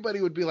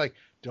everybody would be like,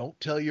 "Don't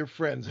tell your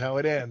friends how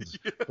it ends,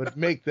 but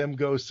make them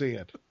go see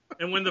it."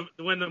 And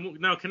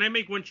now, can I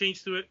make one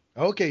change to it?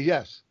 Okay,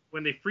 yes.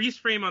 When they freeze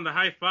frame on the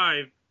high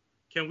five,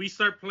 can we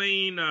start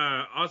playing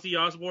Ozzy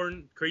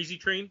Osbourne "Crazy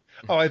Train"?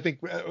 Oh, I think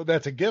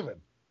that's a given.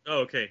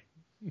 Oh, okay.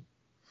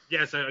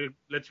 Yes, I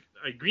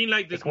green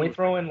light this. Can we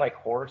throw in like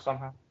horror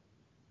somehow?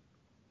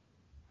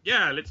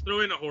 Yeah, let's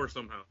throw in a horror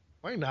somehow.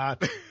 Why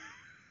not?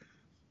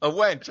 A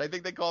wench. I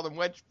think they called them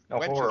wench.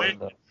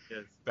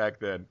 Yes. Back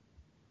then.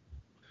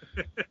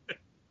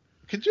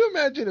 Could you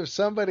imagine if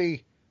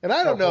somebody? And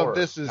I don't know if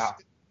this is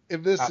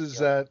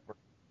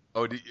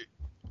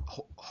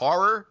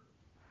horror.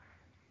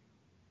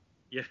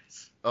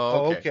 Yes.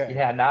 Oh, okay.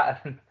 Yeah, not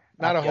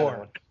a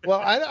horror. Well,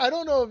 I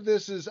don't know if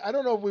this is. I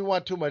don't know if we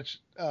want too much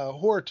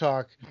horror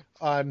talk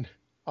on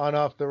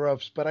Off the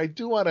Ropes, but I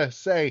do want to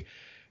say.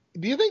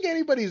 Do you think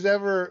anybody's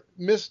ever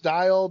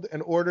misdialed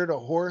and ordered a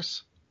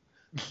horse?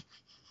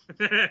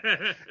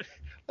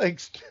 Like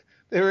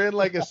they were in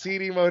like a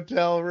seedy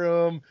motel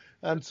room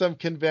on some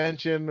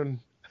convention and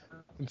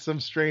in some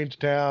strange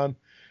town,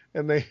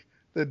 and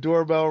the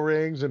doorbell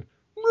rings and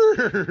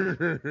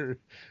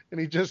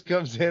he just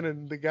comes in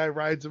and the guy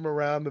rides him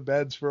around the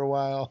beds for a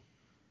while.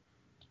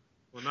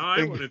 Well, now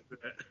I want to do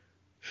that.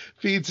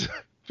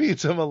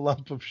 Feeds him a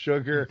lump of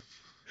sugar.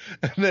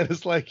 And then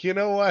it's like, you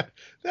know what?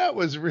 That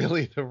was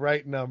really the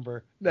right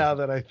number. Now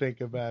that I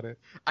think about it,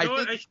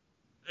 I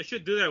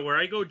should do that. Where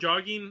I go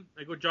jogging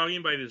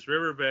by this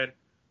riverbed.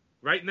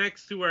 Right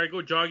next to where I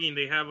go jogging,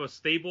 they have a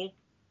stable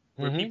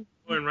where people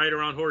go and ride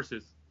around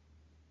horses.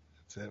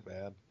 That's it,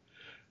 man.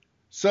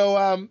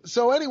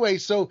 So anyway,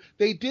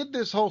 they did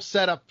this whole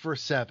setup for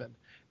Seven,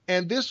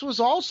 and this was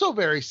also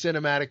very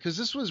cinematic because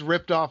this was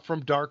ripped off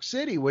from Dark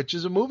City, which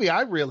is a movie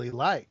I really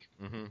like.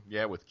 Mm-hmm.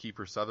 Yeah, with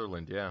Kiefer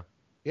Sutherland. Yeah.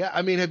 Yeah,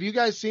 I mean, have you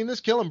guys seen this?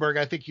 Killenberg,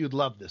 I think you'd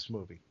love this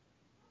movie.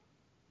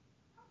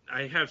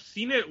 I have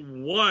seen it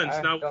once.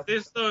 Now,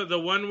 is this the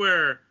one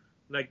where,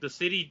 like, the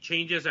city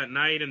changes at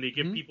night and they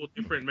give people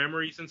different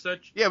memories and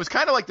such? Yeah, it was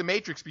kind of like The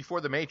Matrix before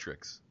The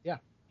Matrix. Yeah.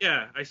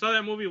 Yeah, I saw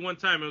that movie one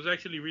time. It was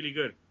actually really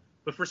good.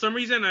 But for some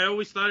reason, I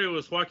always thought it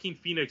was Joaquin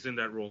Phoenix in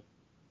that role.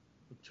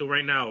 Until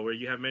right now, where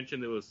you have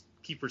mentioned it was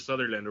Kiefer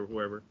Sutherland or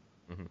whoever.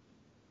 Mm-hmm.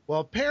 Well,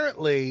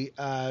 apparently,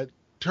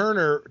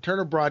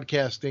 Turner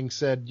Broadcasting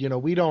said,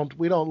 we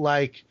don't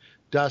like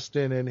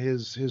Dustin and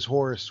his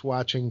horse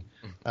watching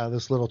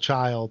this little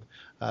child.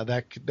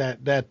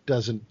 That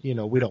doesn't,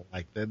 we don't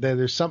like that.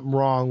 There's something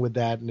wrong with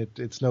that, and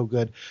it's no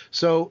good.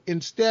 So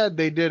instead,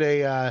 they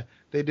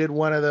did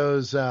one of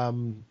those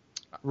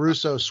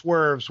Russo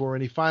swerves where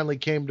when he finally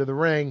came to the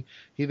ring,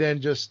 he then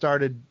just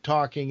started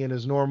talking in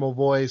his normal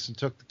voice and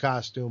took the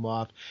costume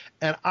off.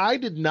 And I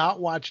did not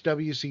watch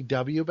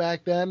WCW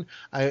back then.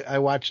 I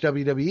watched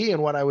WWE,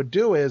 and what I would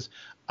do is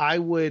I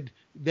would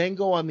then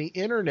go on the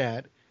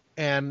internet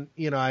and,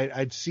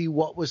 I'd see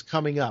what was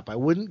coming up. I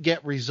wouldn't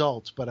get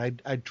results, but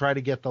I'd try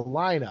to get the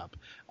lineup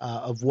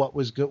of what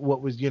was good,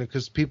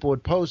 because people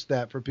would post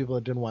that for people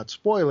that didn't want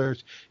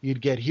spoilers.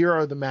 You'd get, here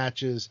are the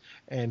matches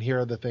and here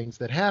are the things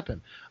that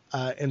happen.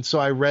 And so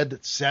I read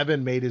that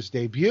Seven made his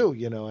debut,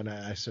 and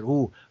I said,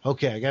 ooh,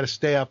 okay, I got to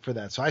stay up for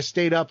that. So I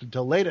stayed up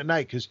until late at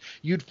night because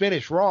you'd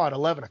finish Raw at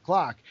 11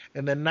 o'clock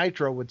and then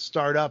Nitro would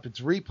start up its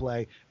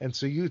replay. And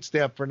so you'd stay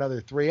up for another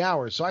 3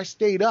 hours. So I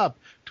stayed up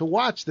to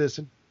watch this,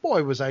 and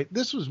boy,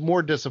 this was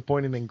more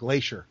disappointing than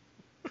Glacier.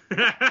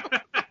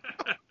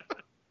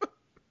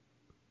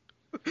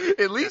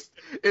 At least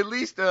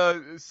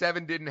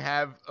Seven didn't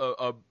have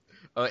a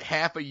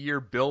half a year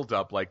build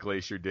up like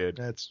Glacier did.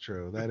 That's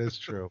true. That is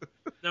true.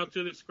 Now,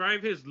 to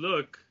describe his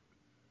look,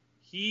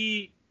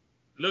 he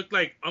looked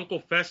like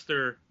Uncle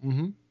Fester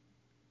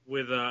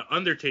with an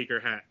Undertaker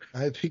hat.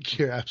 I think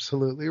you're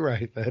absolutely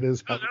right. That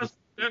is how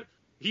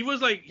he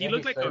was like. He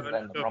looked like he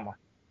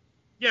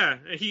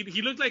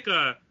looked like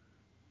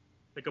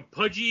a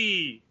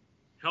pudgy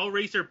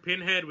Hellraiser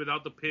pinhead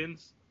without the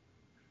pins.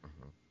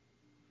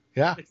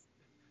 Yeah.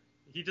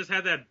 He just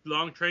had that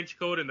long trench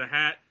coat and the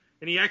hat,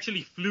 and he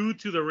actually flew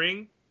to the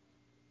ring.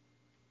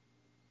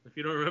 If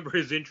you don't remember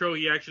his intro,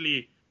 he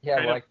actually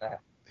I like that.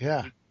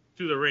 Yeah.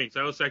 To the ring. So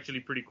that was actually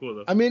pretty cool,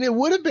 though. I mean, it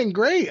would have been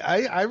great.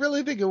 I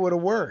really think it would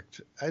have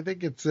worked. I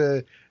think it's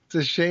a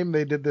shame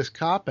they did this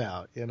cop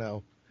out,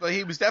 Well,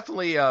 he was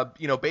definitely,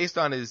 based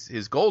on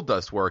his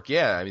Goldust work.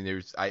 Yeah, I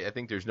mean, I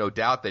think there's no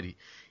doubt that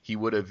he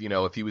would have,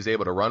 if he was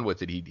able to run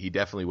with it, he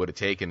definitely would have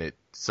taken it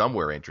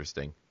somewhere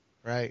interesting.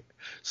 Right.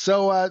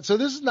 So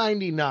this is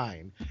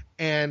 99,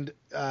 and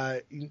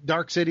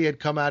Dark City had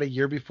come out a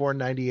year before,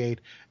 98.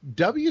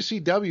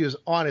 WCW is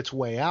on its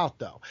way out,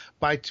 though.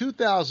 By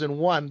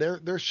 2001,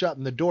 they're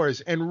shutting the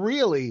doors. And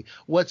really,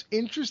 what's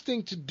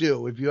interesting to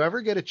do, if you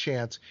ever get a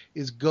chance,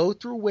 is go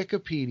through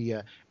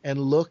Wikipedia and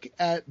look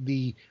at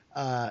the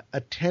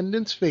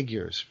attendance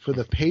figures for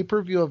the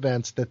pay-per-view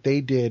events that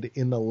they did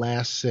in the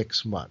last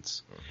 6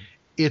 months.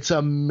 It's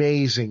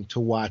amazing to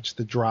watch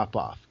the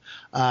drop-off.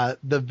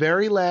 The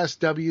very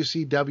last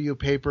WCW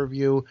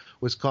pay-per-view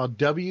was called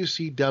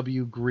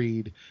WCW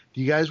Greed.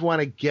 Do you guys want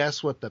to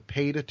guess what the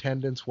paid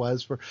attendance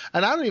was for?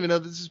 And I don't even know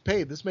if this is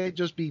paid. This may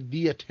just be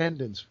the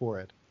attendance for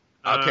it.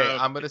 Okay,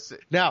 I'm going to say.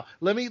 Now,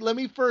 let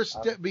me first,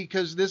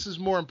 because this is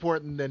more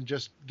important than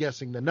just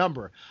guessing the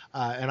number,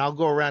 and I'll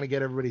go around and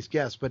get everybody's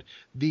guess, but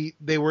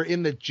they were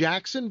in the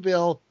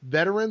Jacksonville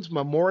Veterans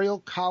Memorial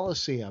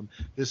Coliseum.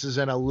 This is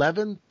an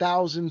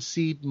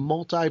 11,000-seat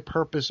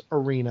multi-purpose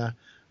arena.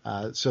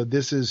 So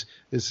this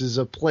is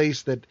a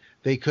place that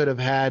they could have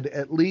had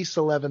at least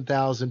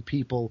 11,000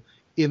 people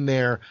in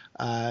there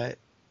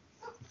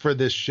for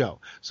this show.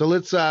 So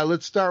let's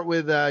start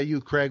with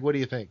you, Craig. What do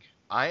you think?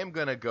 I am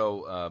going to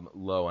go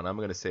low, and I'm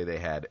going to say they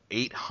had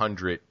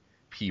 800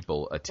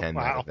 people attend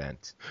that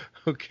event.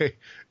 Okay,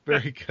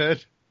 very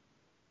good.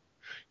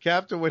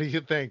 Captain, what do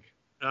you think?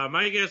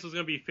 My guess was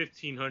going to be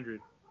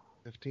 1,500.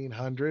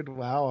 1,500?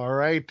 Wow, all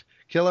right.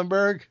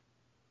 Killenberg?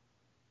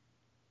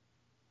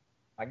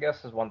 My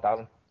guess is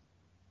 1,000.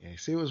 Yeah,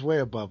 see, it was way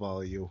above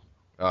all of you.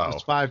 Oh.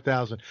 It's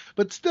 5,000.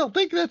 But still,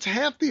 think that's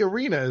half the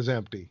arena is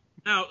empty.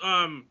 Now,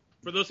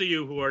 for those of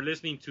you who are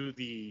listening to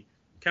the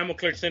Camel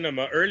Clerk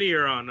Cinema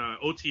earlier on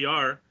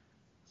OTR,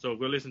 so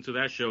go listen to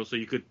that show so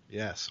you could...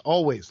 Yes,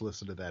 always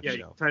listen to that show.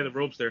 Yeah, tie the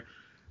ropes there.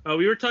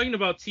 We were talking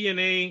about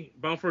TNA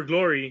Bound for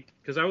Glory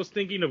because I was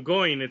thinking of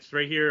going. It's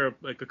right here,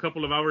 like a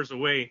couple of hours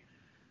away.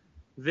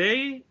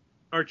 They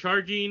are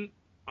charging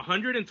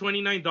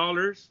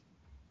 $129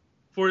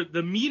 for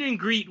the meet and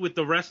greet with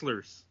the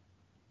wrestlers.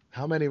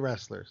 How many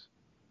wrestlers?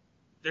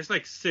 There's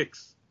like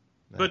 6.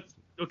 But,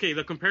 okay,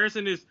 the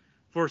comparison is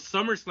for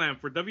SummerSlam,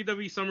 for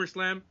WWE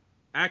SummerSlam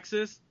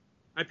Access,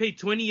 I paid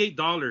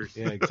 $28.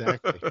 Yeah,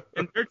 exactly.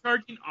 And they're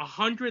charging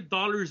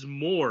 $100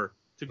 more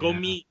to go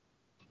meet,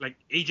 like,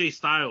 AJ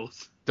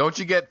Styles. Don't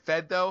you get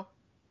fed, though?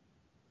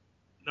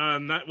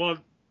 Well,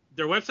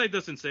 their website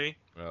doesn't say.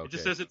 Okay. It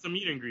just says it's a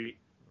meet and greet.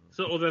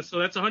 So that's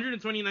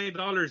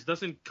 $129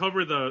 doesn't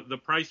cover the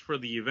price for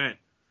the event.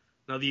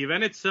 Now, the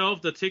event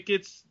itself, the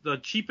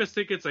cheapest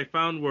tickets I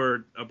found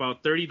were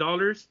about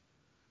 $30.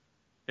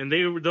 And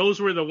those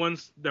were the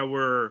ones that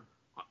were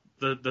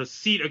the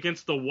seat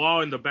against the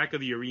wall in the back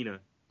of the arena.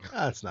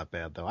 That's not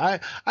bad, though. I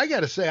got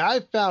to say, I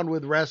found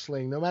with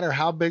wrestling, no matter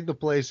how big the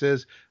place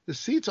is, the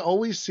seats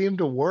always seem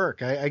to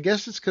work. I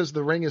guess it's because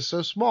the ring is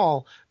so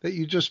small that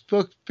you just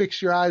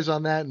fix your eyes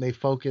on that and they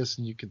focus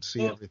and you can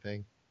see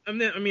everything. I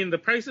mean, the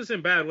price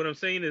isn't bad. What I'm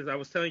saying is I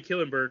was telling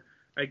Killenberg,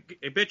 I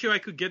bet you I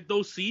could get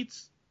those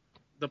seats.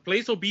 The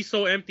place will be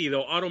so empty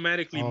they'll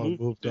automatically move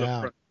to down. the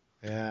front.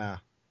 Yeah.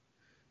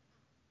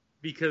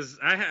 Because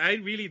I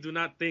really do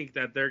not think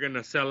that they're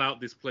gonna sell out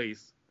this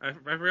place. I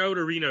forgot what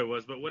arena it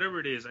was, but whatever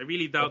it is, I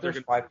really doubt they're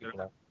There's gonna. 5 people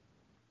there.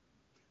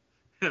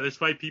 Yeah, there's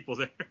 5 people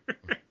there.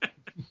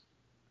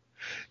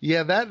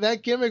 Yeah,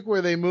 that gimmick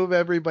where they move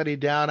everybody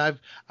down.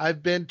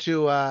 I've been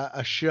to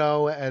a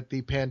show at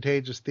the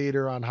Pantages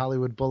Theater on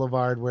Hollywood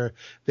Boulevard where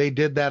they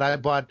did that. I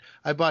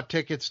bought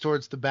tickets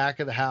towards the back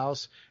of the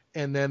house,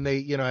 and then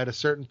they, at a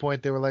certain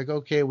point they were like,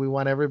 okay, we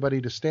want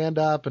everybody to stand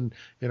up, and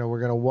we're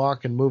gonna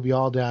walk and move you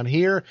all down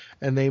here,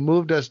 and they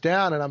moved us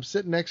down, and I'm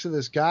sitting next to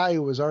this guy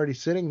who was already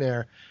sitting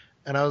there,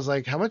 and I was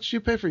like, how much did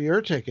you pay for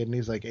your ticket? And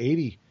he's like,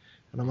 $80.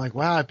 And I'm like,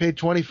 wow, I paid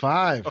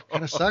 $25.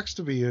 Kind of sucks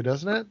to be you,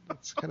 doesn't it?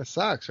 It kind of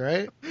sucks,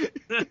 right?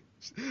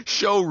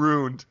 Show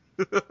ruined.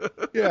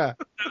 Yeah.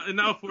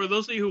 Now, for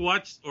those of you who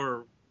watched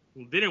or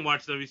who didn't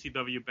watch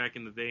WCW back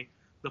in the day,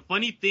 the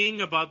funny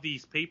thing about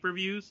these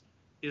pay-per-views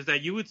is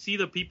that you would see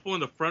the people in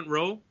the front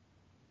row,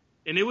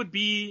 and it would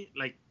be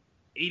like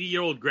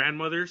 80-year-old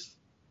grandmothers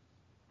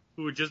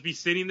who would just be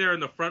sitting there in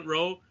the front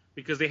row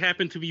because they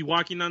happened to be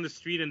walking down the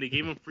street and they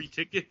gave them free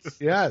tickets.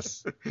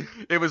 Yes.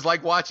 It was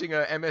like watching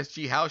a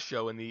MSG house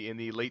show in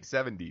the late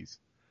 70s.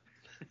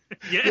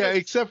 Yes. Yeah,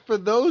 except for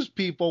those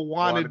people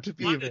wanted to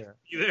be there.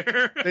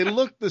 They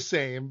looked the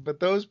same, but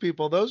those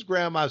people, those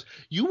grandmas,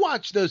 you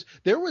watch those.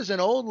 There was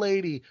an old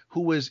lady who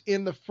was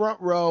in the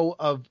front row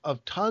of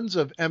tons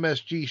of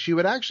MSG. She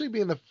would actually be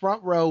in the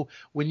front row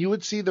when you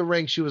would see the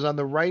ring. She was on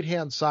the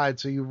right-hand side,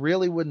 so you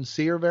really wouldn't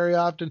see her very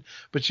often.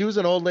 But she was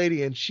an old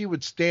lady, and she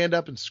would stand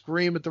up and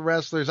scream at the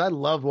wrestlers. I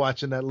loved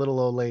watching that little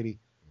old lady.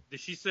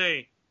 Did she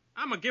say,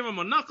 I'm going to give him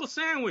a knuckle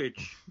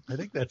sandwich? I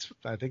think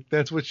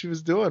that's what she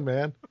was doing,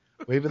 man.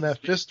 Waving that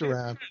fist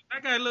around.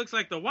 That guy looks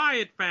like the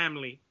Wyatt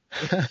family.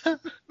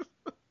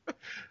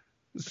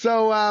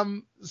 So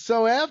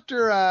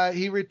after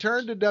he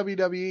returned to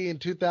WWE in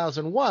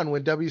 2001,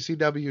 when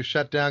WCW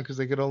shut down because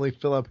they could only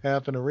fill up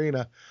half an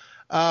arena,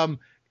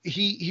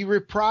 he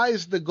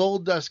reprised the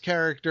Goldust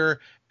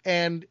character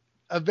and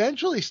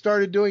eventually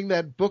started doing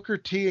that Booker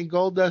T and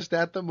Goldust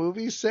at the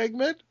movies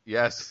segment.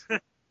 Yes.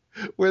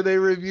 Where they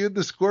reviewed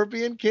the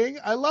Scorpion King.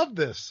 I love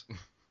this.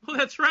 Well,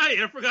 that's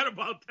right. I forgot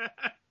about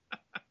that.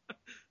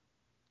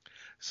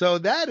 So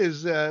that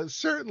is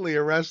certainly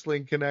a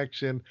wrestling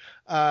connection.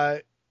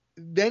 Then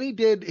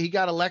he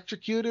got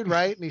electrocuted,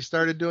 right? And he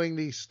started doing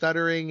the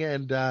stuttering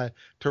and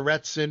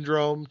Tourette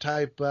syndrome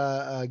type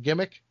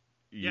gimmick.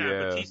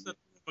 Yeah, Batista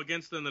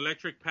against an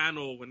electric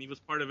panel when he was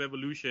part of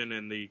Evolution,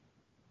 and they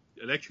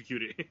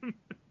electrocuted him.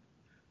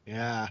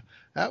 Yeah,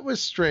 that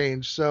was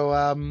strange.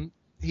 So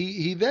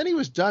he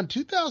was done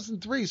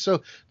 2003.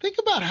 So think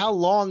about how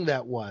long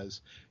that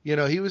was. He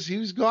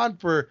was gone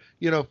for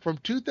from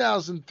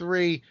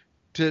 2003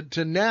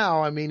 to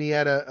now. I mean, he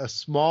had a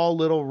small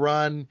little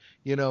run,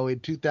 in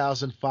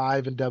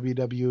 2005 in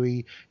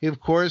WWE. He of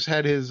course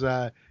had his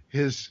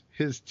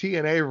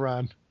TNA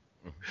run,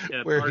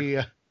 where he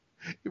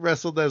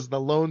wrestled as the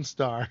Lone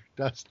Star,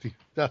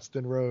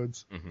 Dustin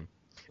Rhodes. Mm-hmm.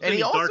 And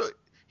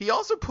he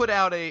also put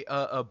out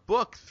a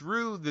book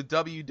through the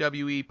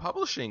WWE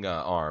publishing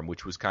arm,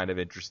 which was kind of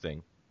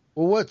interesting.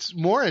 Well, what's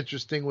more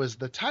interesting was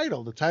the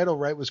title. The title,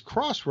 right, was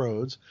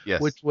Crossroads, yes,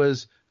 which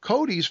was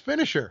Cody's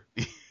finisher.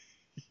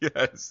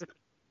 Yes.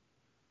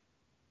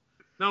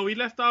 No, we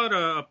left out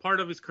a part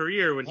of his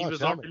career when he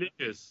was all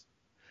religious.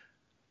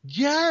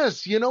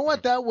 Yes, you know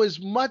what? That was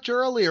much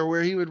earlier,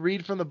 where he would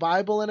read from the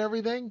Bible and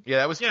everything. Yeah,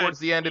 that was towards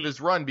the end of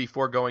his run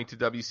before going to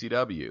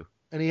WCW.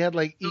 And he had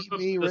like "Eat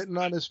Me" written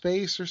on his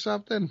face or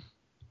something.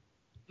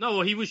 No,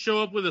 well, he would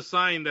show up with a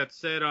sign that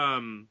said,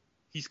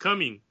 "He's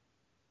coming."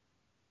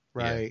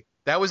 Right. Yeah.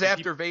 That was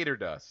after Vader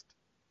Dust.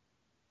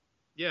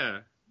 Yeah.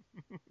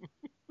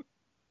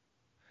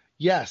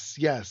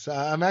 Yes.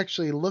 I'm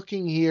actually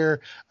looking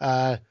here.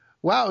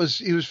 Wow,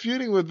 he was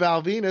feuding with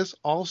Val Venus,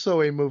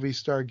 also a movie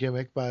star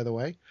gimmick, by the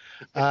way.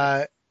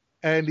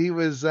 And he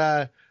was,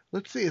 let's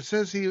see, it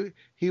says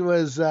he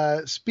was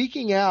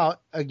speaking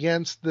out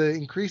against the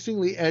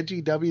increasingly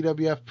edgy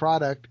WWF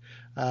product,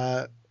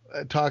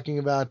 talking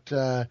about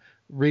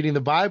reading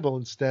the Bible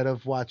instead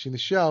of watching the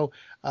show.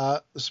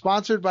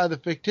 Sponsored by the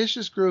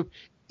fictitious group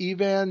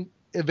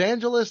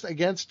Evangelists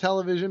Against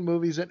Television,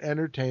 Movies, and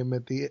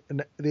Entertainment. The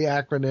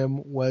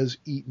acronym was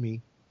EAT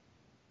Me.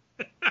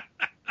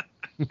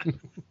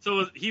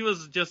 So he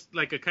was just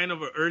like a kind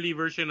of an early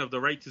version of the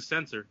Right to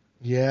Censor.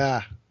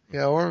 Yeah,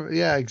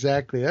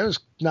 exactly. That was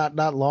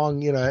not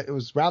long. It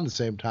was around the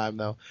same time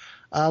though.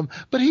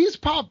 But he's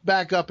popped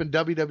back up in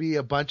WWE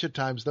a bunch of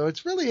times though.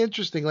 It's really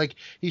interesting. Like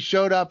he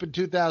showed up in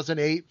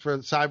 2008 for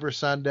Cyber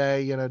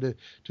Sunday,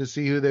 to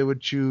see who they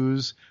would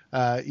choose,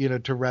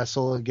 to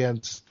wrestle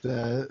against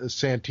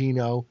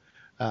Santino.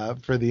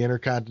 For the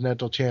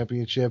Intercontinental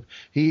Championship.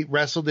 He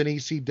wrestled in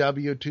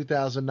ECW in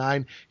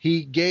 2009.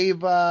 He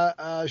gave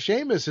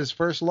Sheamus his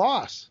first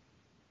loss.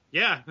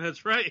 Yeah,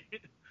 that's right.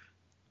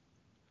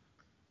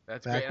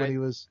 That's back great. when he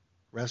was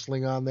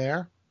wrestling on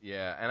there.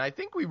 Yeah, and I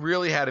think we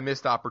really had a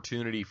missed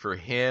opportunity for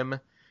him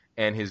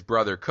and his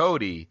brother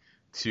Cody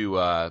to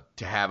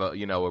have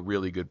a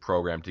really good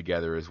program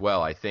together as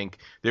well. I think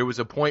there was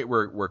a point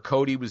where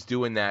Cody was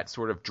doing that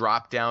sort of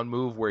drop down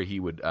move where he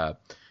would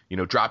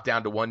drop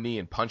down to one knee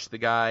and punch the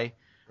guy,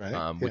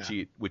 right?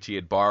 Which he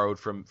had borrowed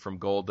from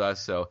Goldust.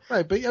 So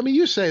right, but I mean,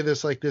 you say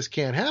this like this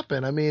can't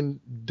happen. I mean,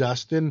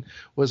 Dustin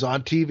was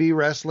on TV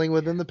wrestling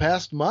within the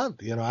past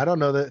month. I don't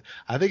know that.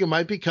 I think it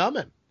might be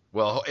coming.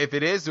 Well, if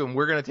it is, then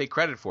we're going to take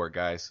credit for it,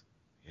 guys.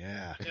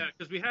 Yeah. Yeah,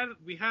 because we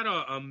had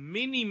a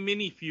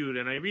mini feud,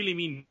 and I really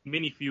mean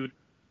mini feud,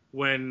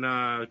 when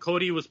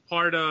Cody was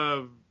part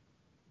of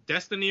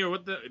Destiny or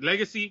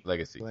Legacy.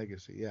 Legacy,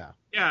 yeah.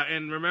 Yeah,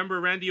 and remember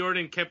Randy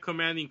Orton kept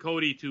commanding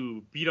Cody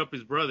to beat up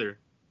his brother,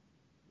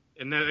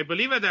 and I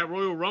believe at that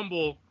Royal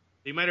Rumble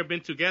they might have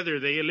been together.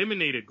 They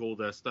eliminated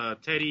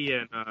Goldust, Teddy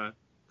and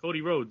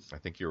Cody Rhodes. I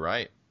think you're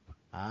right.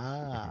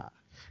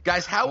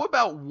 Guys, how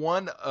about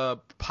one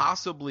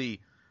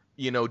possibly,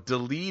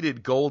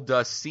 deleted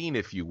Goldust scene,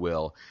 if you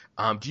will?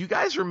 Do you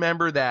guys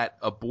remember that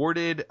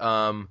aborted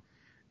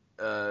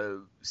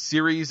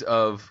series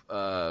of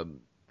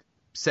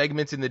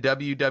segments in the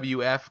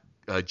WWF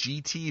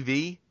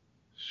GTV?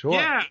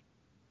 Sure.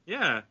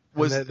 Yeah.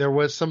 There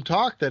was some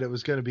talk that it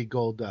was going to be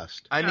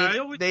Goldust. I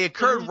mean, they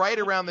occurred right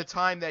around the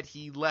time that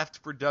he left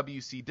for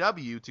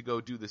WCW to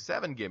go do the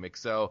 7 gimmick.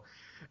 So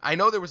I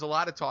know there was a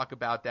lot of talk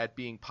about that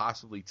being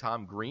possibly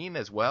Tom Green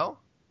as well.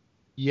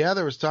 Yeah,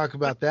 there was talk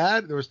about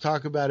that. There was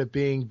talk about it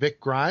being Vic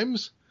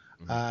Grimes.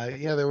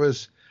 There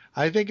was.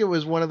 I think it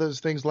was one of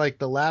those things like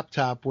the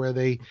laptop where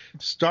they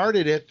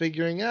started it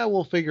figuring,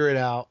 we'll figure it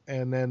out.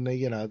 And then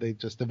they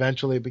just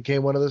eventually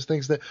became one of those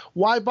things that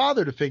why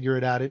bother to figure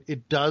it out?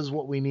 It does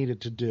what we need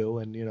it to do.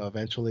 And,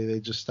 eventually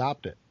they just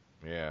stopped it.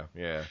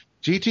 Yeah.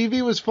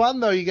 GTV was fun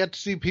though. You got to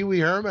see Pee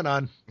Wee Herman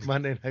on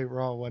Monday Night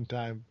Raw one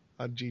time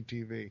on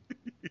GTV.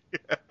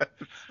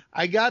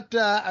 I got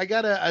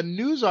a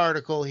news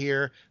article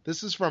here.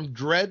 This is from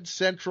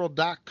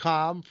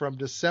DreadCentral.com from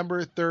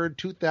December 3rd,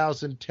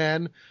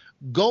 2010.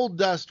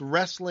 Goldust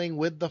wrestling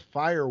with the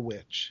Fire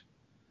Witch.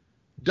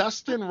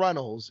 Dustin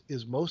Runnels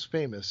is most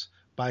famous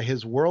by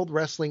his World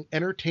Wrestling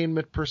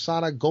Entertainment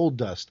persona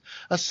Goldust,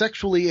 a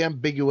sexually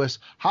ambiguous,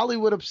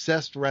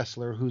 Hollywood-obsessed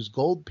wrestler whose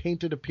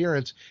gold-painted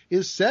appearance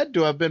is said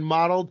to have been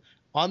modeled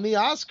on the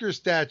Oscar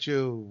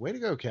statue. Way to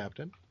go,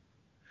 Captain.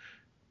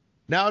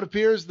 Now it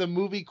appears the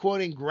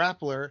movie-quoting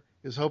grappler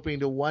is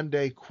hoping to one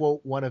day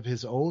quote one of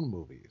his own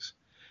movies.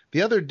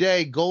 The other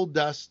day,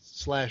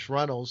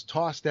 Goldust/Runnels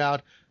tossed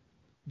out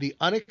the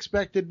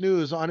unexpected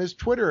news on his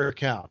Twitter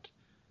account,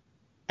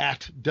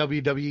 at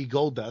WWE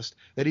Goldust,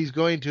 that he's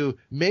going to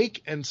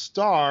make and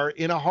star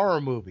in a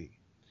horror movie.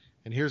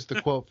 And here's the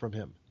quote from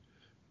him.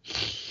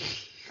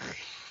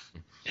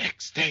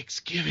 Next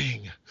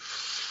Thanksgiving,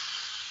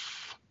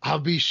 I'll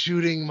be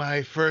shooting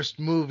my first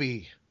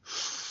movie.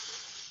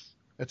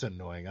 That's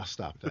annoying. I'll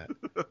stop that.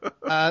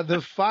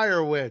 The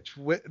Fire Witch,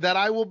 that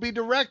I will be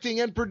directing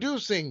and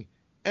producing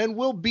and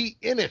will be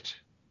in it.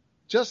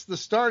 Just the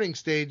starting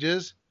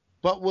stages,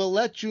 but we'll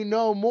let you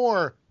know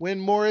more when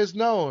more is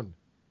known.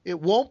 It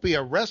won't be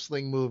a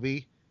wrestling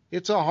movie.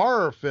 It's a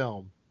horror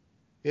film.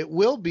 It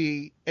will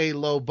be a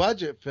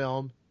low-budget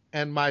film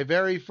and my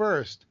very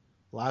first.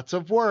 Lots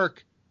of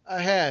work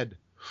ahead.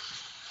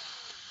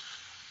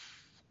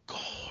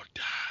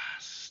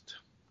 Goldust.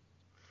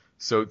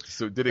 So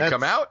did it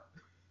come out?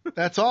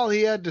 That's all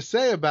he had to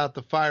say about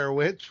the Fire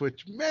Witch,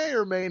 which may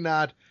or may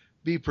not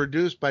be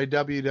produced by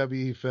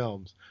WWE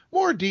Films.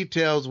 More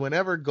details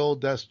whenever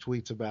Goldust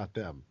tweets about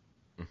them.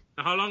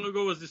 How long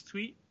ago was this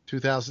tweet?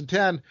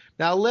 2010.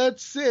 Now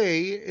let's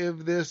see if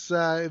this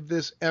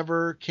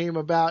ever came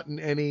about in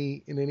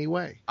any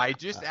way. I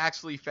just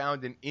actually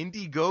found an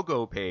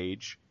Indiegogo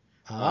page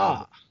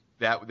that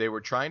they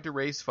were trying to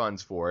raise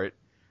funds for it.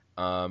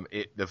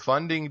 The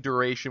funding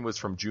duration was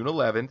from June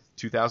 11th,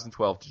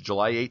 2012 to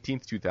July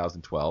 18th,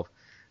 2012.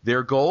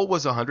 Their goal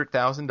was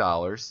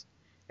 $100,000,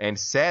 and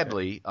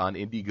sadly on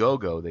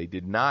Indiegogo they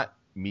did not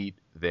meet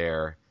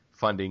their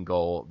funding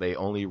goal. They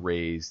only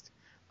raised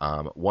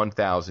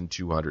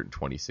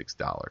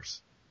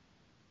 $1,226.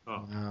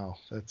 Oh. Wow,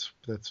 that's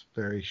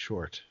very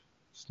short.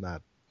 It's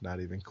not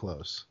even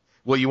close.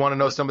 Well, you want to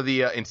know some of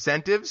the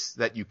incentives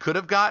that you could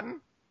have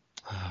gotten?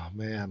 Oh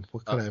man,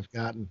 what could I have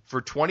gotten?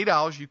 For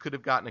 $20, you could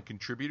have gotten a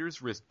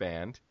contributor's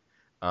wristband.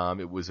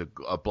 It was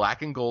a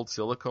black and gold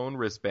silicone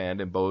wristband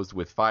embossed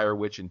with Fire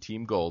Witch and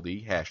Team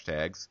Goldie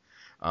hashtags.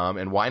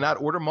 And why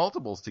not order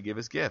multiples to give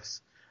as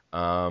gifts?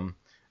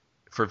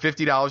 For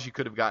 $50, you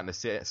could have gotten a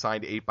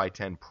signed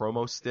 8x10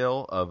 promo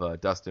still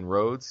of Dustin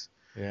Rhodes,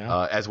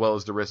 as well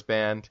as the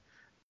wristband.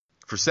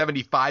 For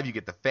 $75, you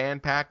get the fan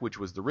pack, which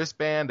was the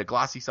wristband, a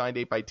glossy signed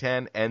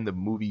 8x10, and the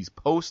movie's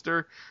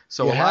poster.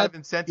 So a lot of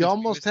incentives. You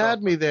almost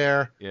had me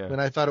there when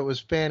I thought it was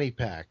fanny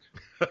pack.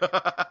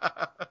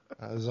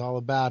 I was all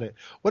about it.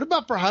 What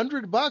about for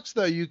 $100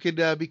 though? You could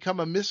become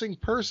a missing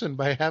person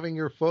by having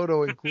your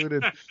photo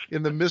included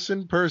in the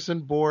missing person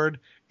board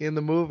in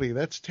the movie.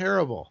 That's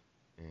terrible.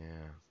 Yeah.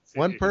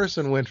 One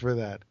person went for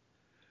that.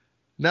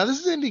 Now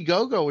this is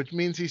Indiegogo, which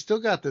means he still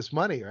got this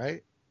money,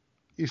 right?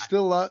 They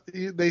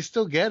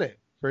still get it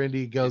for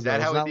Indiegogo. Is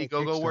that how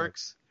Indiegogo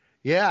works?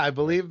 Yeah, I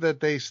believe that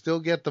they still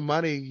get the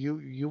money.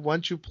 You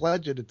once you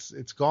pledge it,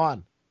 it's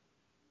gone.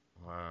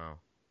 Wow.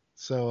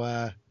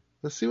 So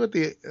let's see what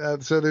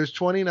so there's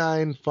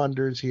 29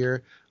 funders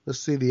here. Let's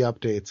see the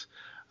updates.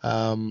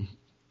 1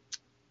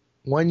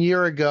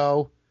 year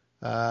ago,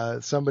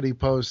 somebody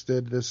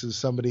posted. This is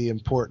somebody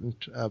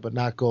important, but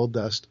not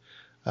Goldust.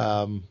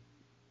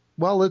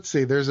 Well, let's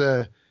see.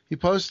 He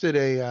posted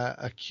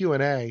a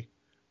Q&A,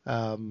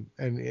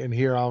 and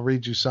here I'll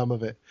read you some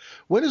of it.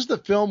 When is the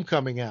film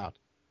coming out?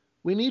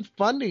 We need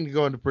funding to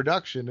go into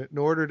production in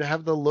order to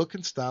have the look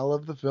and style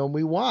of the film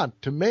we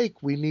want to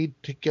make. We need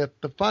to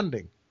get the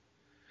funding.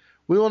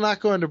 We will not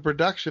go into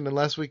production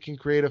unless we can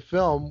create a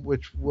film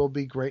which will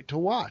be great to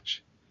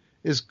watch.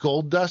 Is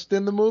Goldust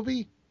in the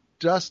movie?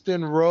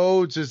 Dustin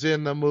Rhodes is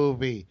in the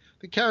movie.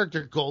 The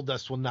character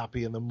Goldust will not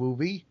be in the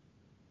movie.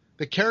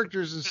 The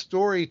characters and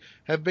story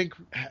have been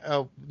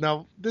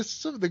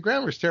the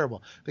grammar is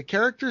terrible. The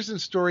characters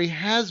and story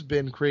has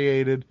been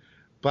created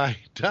by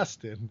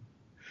Dustin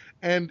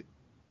and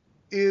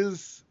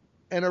is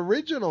an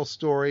original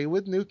story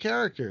with new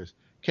characters.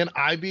 Can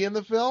I be in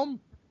the film?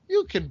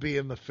 You can be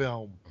in the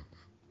film.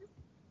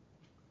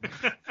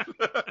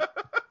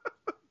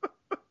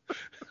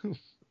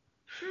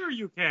 Sure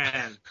you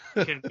can.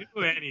 You can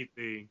do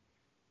anything.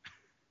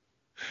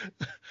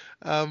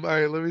 All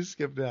right, let me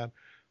skip down.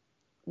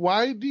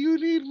 Why do you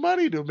need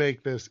money to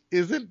make this?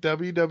 Isn't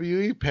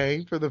WWE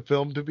paying for the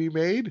film to be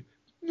made?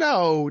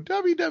 No,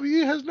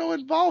 WWE has no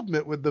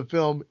involvement with the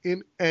film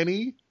in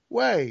any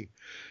way.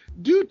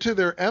 Due to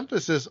their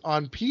emphasis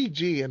on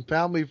PG and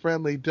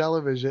family-friendly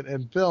television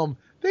and film,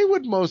 they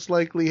would most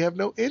likely have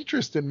no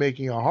interest in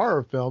making a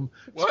horror film,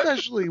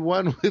 especially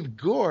one with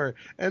gore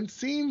and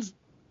scenes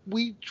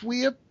we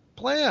have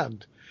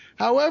planned.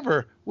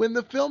 However, when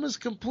the film is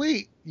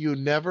complete, you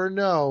never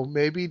know.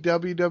 Maybe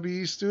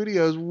WWE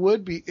Studios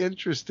would be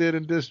interested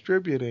in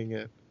distributing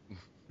it.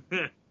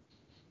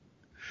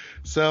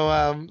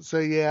 So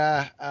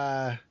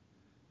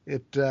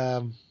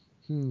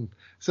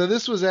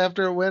this was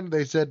after when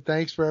they said,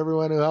 thanks for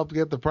everyone who helped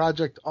get the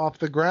project off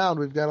the ground.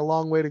 We've got a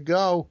long way to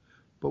go,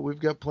 but we've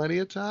got plenty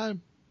of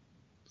time.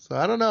 So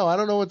I don't know. I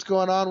don't know what's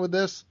going on with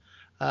this.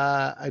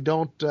 I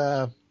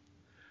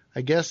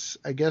guess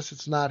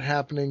it's not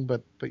happening,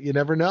 but you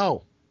never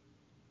know.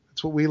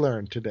 That's what we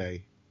learned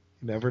today.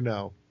 You never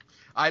know.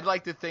 I'd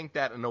like to think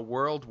that in a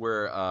world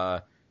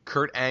where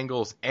Kurt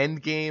Angle's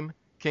Endgame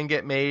can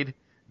get made,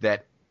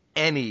 that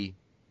any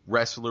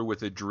wrestler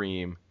with a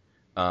dream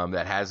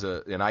that has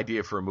an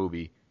idea for a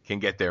movie can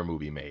get their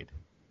movie made.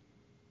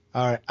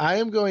 All right. I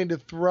am going to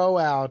throw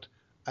out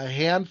a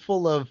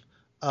handful of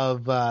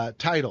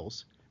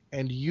titles,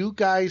 and you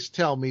guys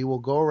tell me. We'll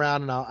go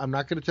around, and I'm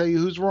not going to tell you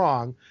who's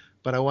wrong,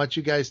 but I want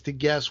you guys to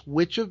guess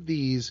which of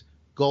these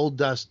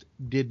Goldust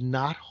did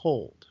not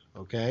hold.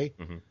 Okay?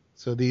 Mm-hmm.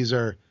 So these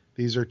are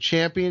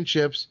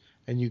championships,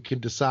 and you can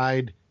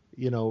decide,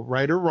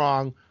 right or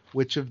wrong,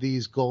 which of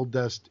these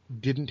Goldust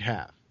didn't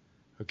have.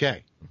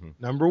 Okay. Mm-hmm.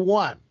 Number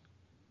 1,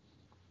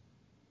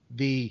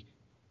 the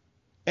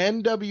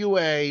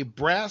NWA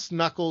Brass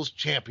Knuckles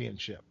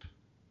Championship.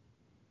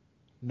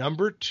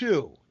 Number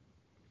 2,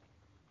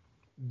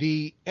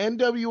 the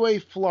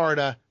NWA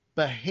Florida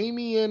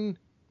Bahamian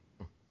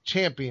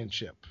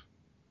Championship.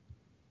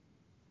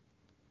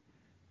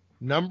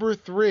 Number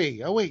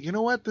 3. Oh, wait, you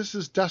know what? This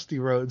is Dusty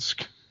Rhodes.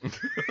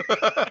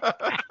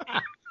 I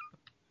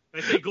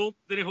say Gold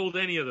didn't hold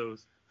any of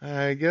those.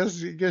 I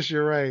guess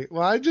you're right.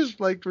 Well, I just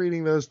liked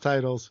reading those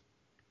titles.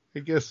 I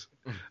guess.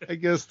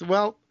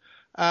 Well,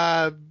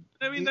 I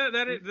mean,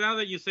 that is, now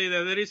that you say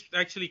that is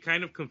actually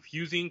kind of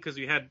confusing because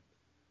you had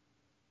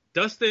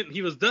Dustin.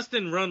 He was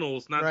Dustin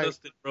Runnels, not right.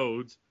 Dustin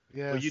Rhodes.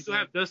 Yeah, but you do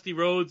have Dusty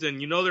Rhodes,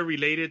 and they're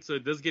related, so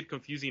it does get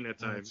confusing at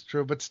times. That's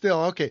true, but still,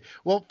 okay.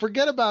 Well,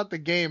 forget about the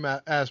game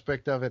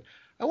aspect of it.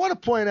 I want to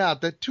point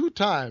out that 2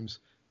 times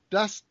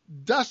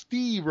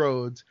Dusty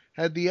Rhodes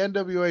had the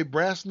NWA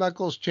Brass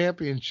Knuckles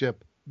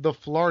Championship, the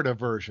Florida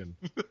version,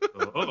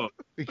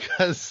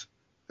 because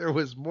there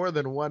was more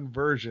than one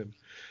version.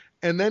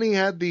 And then he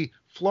had the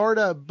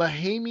Florida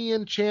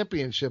Bahamian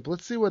Championship.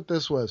 Let's see what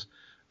this was.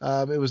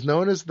 It was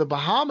known as the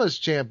Bahamas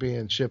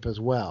Championship as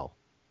well.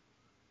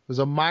 It was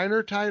a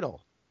minor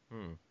title.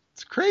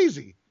 It's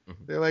crazy.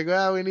 Mm-hmm. They're like,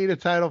 well, we need a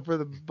title for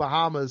the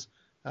Bahamas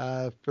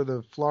for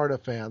the Florida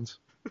fans.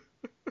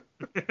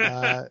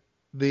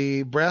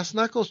 The Brass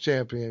Knuckles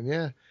Champion,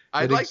 yeah.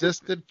 It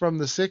existed from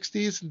the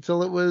 60s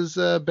until it was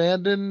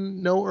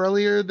abandoned no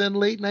earlier than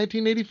late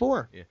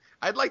 1984. Yeah.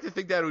 I'd like to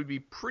think that it would be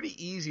pretty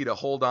easy to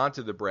hold on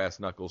to the Brass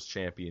Knuckles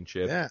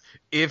Championship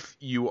if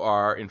you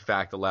are, in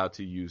fact, allowed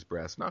to use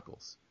Brass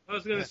Knuckles. I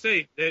was going to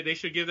say, they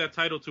should give that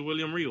title to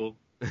William Regal.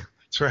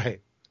 That's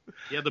right.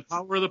 Yeah, the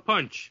power of the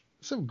punch.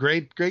 Some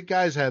great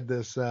guys had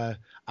this.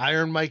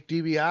 Iron Mike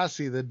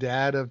DiBiase, the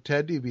dad of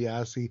Ted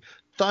DiBiase.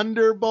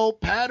 Thunderbolt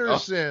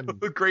Patterson. Oh,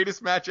 the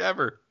greatest match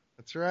ever.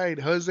 That's right,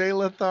 Jose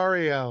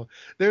Lothario.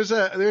 There's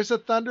a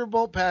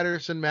Thunderbolt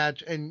Patterson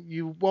match, and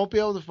you won't be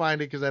able to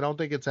find it because I don't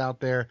think it's out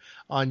there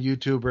on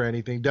YouTube or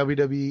anything.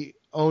 WWE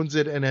owns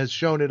it and has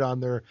shown it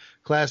on their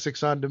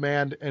Classics on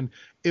Demand, and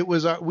it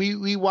was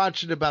we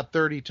watched it about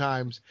 30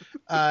 times.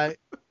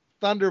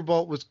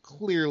 Thunderbolt was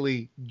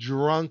clearly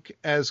drunk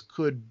as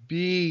could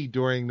be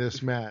during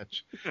this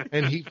match,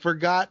 and he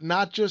forgot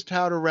not just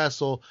how to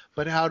wrestle,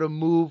 but how to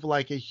move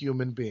like a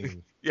human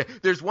being. Yeah,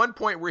 there's one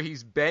point where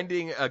he's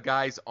bending a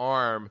guy's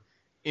arm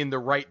in the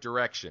right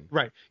direction.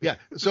 Right. Yeah.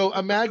 So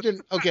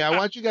imagine, okay, I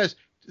want you guys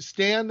to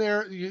stand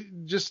there,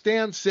 just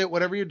stand, sit,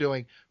 whatever you're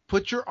doing.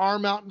 Put your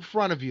arm out in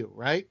front of you,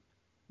 right?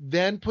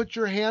 Then put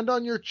your hand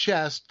on your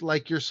chest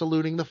like you're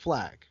saluting the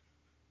flag,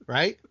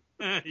 right?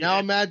 Yeah. Now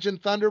imagine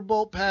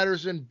Thunderbolt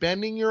Patterson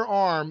bending your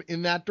arm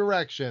in that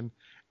direction,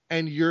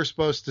 and you're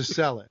supposed to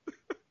sell it.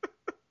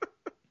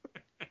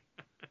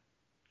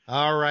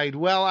 All right.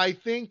 Well, I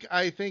think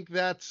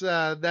that's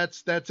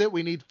it.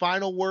 We need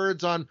final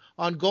words on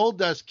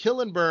Goldust.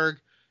 Killenberg,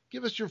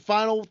 give us your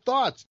final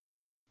thoughts.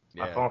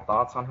 My final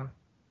thoughts on him?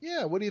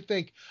 Yeah. What do you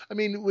think? I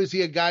mean, was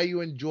he a guy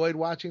you enjoyed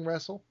watching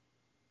wrestle?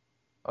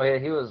 Oh yeah,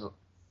 he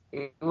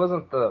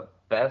wasn't the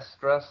best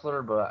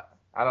wrestler, but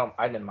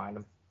I didn't mind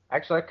him.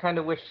 Actually, I kind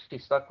of wish he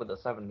stuck with the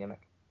 7 gimmick.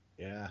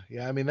 Yeah.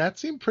 I mean, that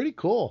seemed pretty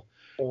cool.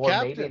 Or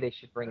maybe they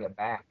should bring it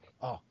back.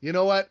 Oh, you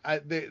know what?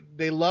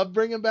 They love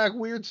bringing back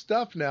weird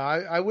stuff now.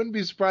 I wouldn't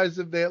be surprised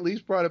if they at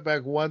least brought it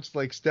back once,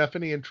 like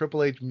Stephanie and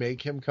Triple H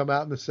make him come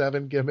out in the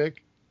 7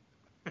 gimmick.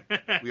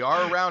 We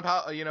are around,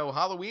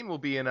 Halloween will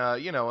be in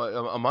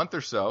a month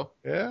or so.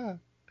 Yeah.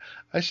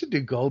 I should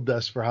do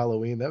Goldust for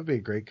Halloween. That would be a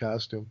great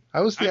costume.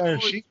 I was the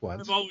Iron Sheik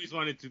once. I've always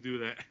wanted to do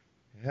that.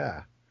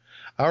 Yeah.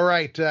 All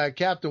right,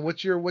 Captain,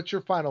 what's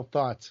your final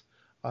thoughts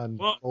on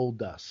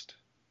Goldust?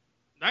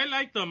 I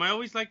like them. I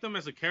always liked him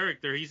as a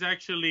character. He's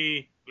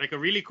actually like a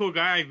really cool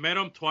guy. I've met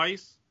him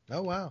twice.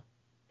 Oh, wow.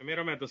 I met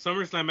him at the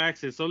SummerSlam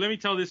Access. So let me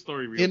tell this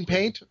story real quick.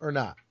 Paint or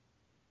not?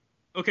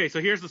 Okay,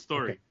 so here's the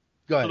story. Okay.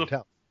 Go ahead,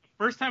 tell.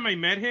 The first time I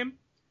met him,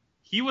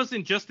 he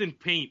wasn't just in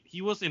paint.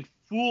 He was in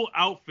full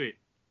outfit.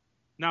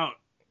 Now,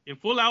 in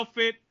full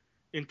outfit,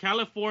 in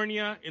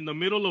California, in the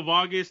middle of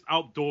August,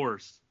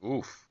 outdoors.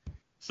 Oof.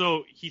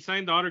 So he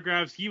signed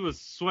autographs. He was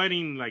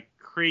sweating like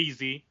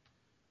crazy.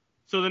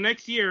 So the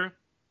next year,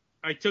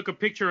 I took a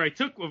picture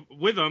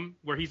with him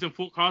where he's in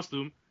full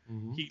costume.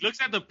 Mm-hmm. He looks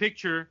at the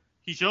picture.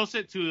 He shows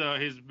it to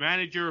his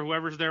manager,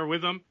 whoever's there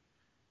with him.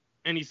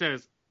 And he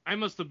says, I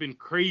must have been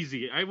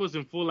crazy. I was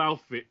in full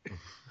outfit.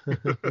 So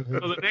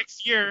the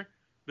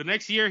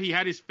next year he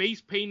had his face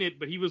painted,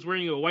 but he was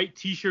wearing a white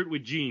T-shirt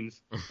with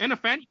jeans and a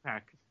fanny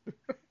pack.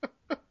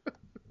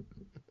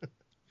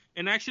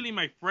 And actually,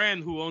 my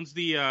friend who owns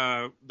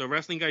the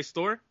Wrestling Guy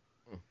store,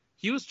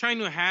 he was trying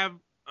to have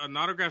an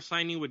autograph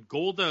signing with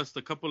Goldust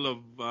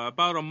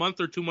about a month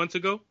or 2 months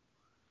ago.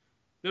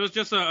 There was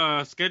just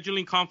a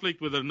scheduling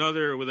conflict with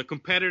a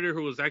competitor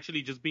who was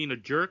actually just being a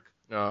jerk.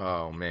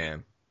 Oh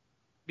man!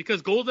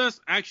 Because Goldust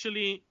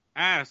actually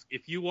asked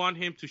if you want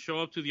him to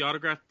show up to the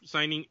autograph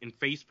signing in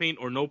face paint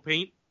or no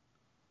paint.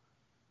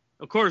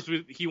 Of course,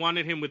 he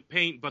wanted him with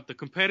paint, but the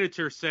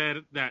competitor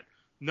said that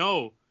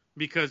no,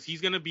 because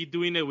he's gonna be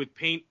doing it with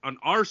paint on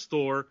our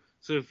store.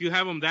 So if you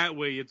have him that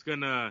way, it's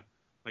gonna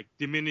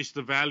diminish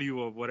the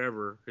value of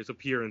whatever his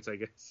appearance, I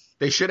guess.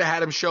 They should have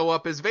had him show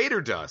up as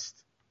Vader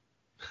Dust.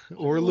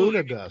 Or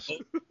Luna Dust.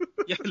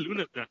 Yeah,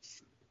 Luna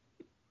Dust.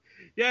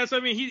 Yeah, so I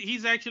mean,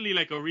 he's actually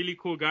like a really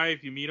cool guy.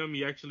 If you meet him,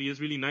 he actually is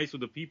really nice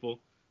with the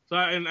people. So,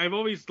 and I've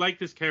always liked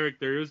this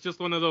character. It was just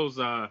one of those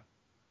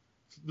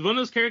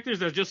characters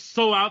that's just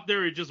so out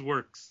there, it just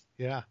works.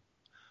 Yeah.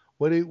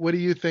 What do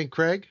you think,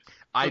 Craig?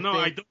 I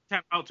don't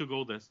tap out to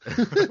Goldust.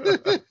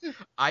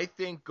 I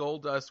think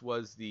Goldust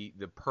was the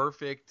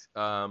perfect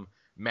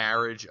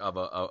marriage of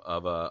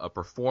a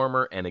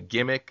performer and a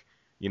gimmick.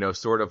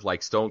 Sort of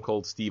like Stone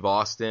Cold Steve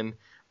Austin.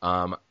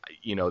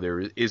 There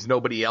is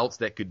nobody else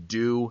that could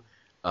do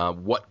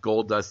what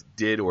Goldust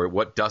did or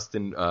what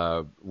Dustin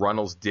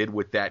Runnels did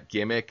with that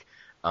gimmick.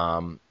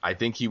 I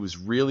think he was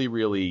really,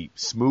 really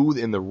smooth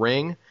in the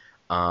ring.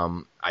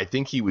 I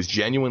think he was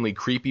genuinely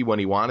creepy when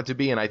he wanted to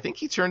be, and I think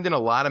he turned in a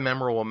lot of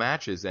memorable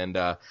matches, and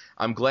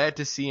I'm glad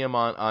to see him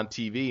on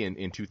TV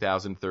in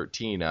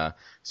 2013.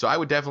 So I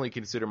would definitely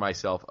consider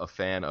myself a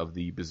fan of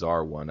the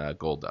bizarre one,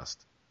 Goldust.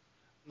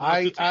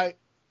 I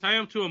tie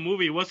him to a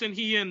movie. Wasn't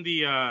he in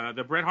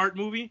the Bret Hart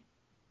movie?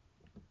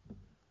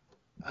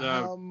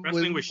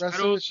 Wrestling with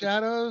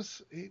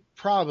Shadows? He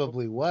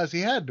probably was.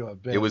 He had to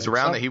have been. It was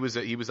around that he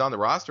was on the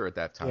roster at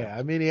that time. Yeah,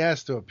 I mean he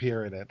has to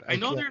appear in it. I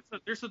know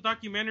there's a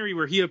documentary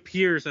where he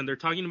appears and they're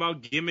talking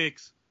about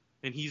gimmicks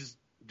and he's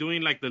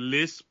doing like the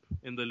lisp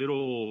and the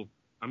little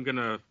I'm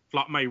gonna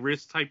flop my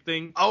wrist type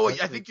thing. Oh, I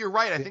think you're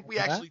right. I think we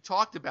actually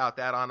talked about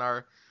that on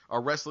our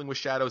Wrestling with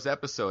Shadows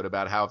episode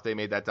about how if they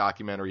made that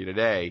documentary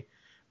today,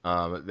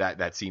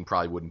 that scene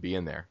probably wouldn't be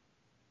in there.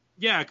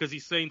 Yeah, because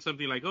he's saying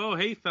something like, "Oh,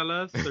 hey,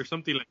 fellas," or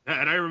something like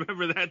that. I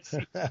remember that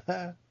scene.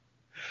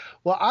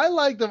 Well, I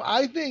liked him.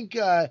 I think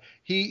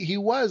he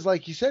was,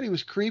 like you said, he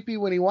was creepy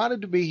when he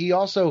wanted to be. He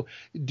also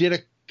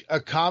did a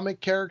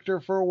comic character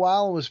for a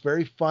while and was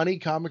very funny,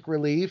 comic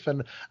relief.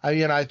 And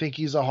I think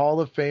he's a Hall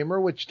of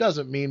Famer, which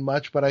doesn't mean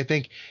much, but I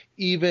think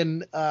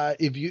even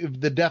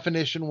if the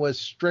definition was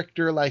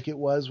stricter like it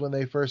was when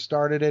they first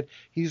started it,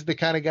 he's the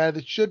kind of guy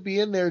that should be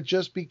in there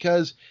just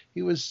because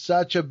he was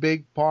such a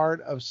big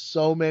part of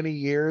so many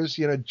years,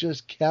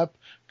 just kept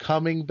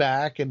coming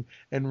back and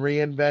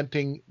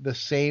reinventing the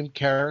same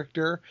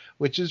character,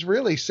 which is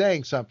really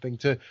saying something.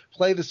 To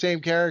play the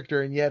same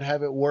character and yet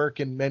have it work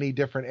in many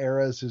different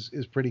eras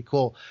is pretty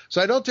cool.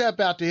 So I don't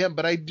tap out to him,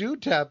 but I do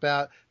tap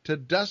out to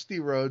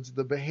Dusty Rhodes,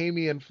 the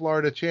Bahamian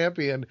Florida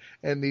champion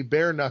and the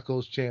Bare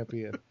Knuckles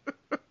champion.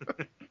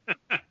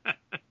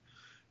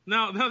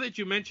 Now that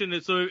you mentioned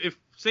it, so if,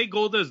 say,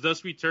 Goldust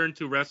does return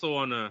to wrestle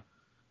on a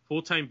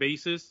full-time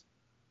basis,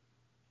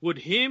 would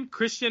him,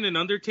 Christian, and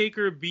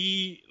Undertaker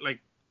be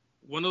like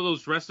one of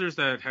those wrestlers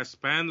that has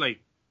spanned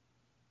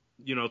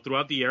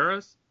throughout the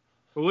eras?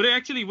 Or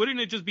wouldn't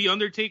it just be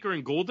Undertaker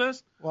and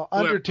Goldust? Well,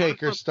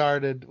 Undertaker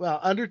started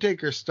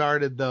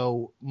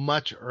though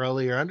much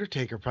earlier.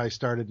 Undertaker probably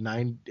started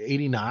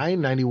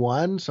 89,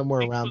 91,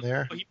 somewhere around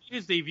there. He made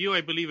his debut,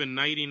 I believe, in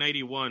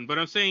 91. But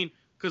I'm saying,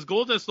 because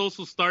Goldust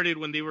also started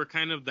when they were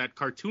kind of that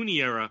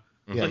cartoony era.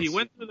 Yes. So he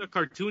went through the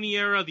cartoony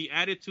era, the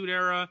Attitude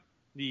era,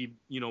 the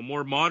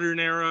more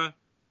modern era.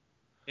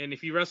 And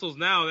if he wrestles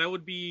now, that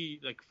would be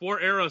like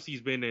 4 eras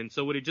he's been in.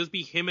 So would it just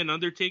be him and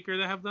Undertaker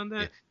that have done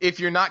that? If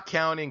you're not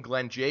counting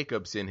Glenn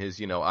Jacobs in his,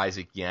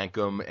 Isaac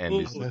Yankem and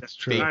his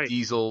fake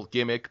Diesel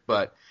gimmick,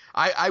 but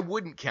I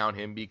wouldn't count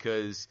him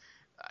because,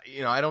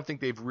 I don't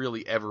think they've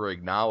really ever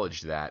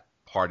acknowledged that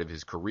part of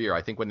his career.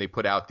 I think when they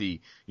put out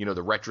the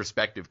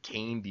retrospective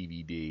Kane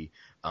DVD,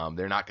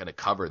 they're not going to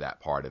cover that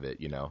part of it,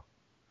 All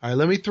right,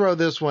 let me throw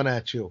this one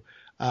at you.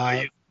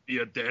 I used to be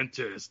a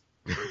dentist.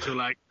 To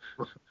like.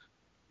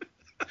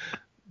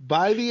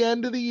 By the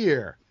end of the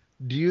year,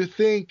 do you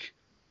think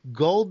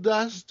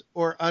Goldust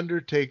or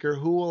Undertaker,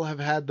 who will have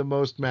had the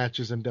most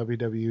matches in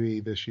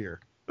WWE this year?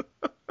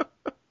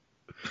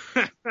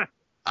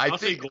 I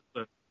think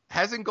Goldust.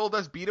 Hasn't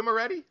Goldust beat him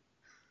already?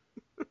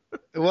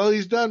 Well,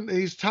 he's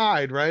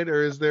tied, right?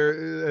 Or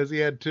has he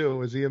had 2?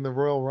 Was he in the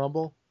Royal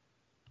Rumble?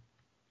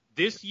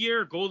 This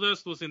year,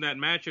 Goldust was in that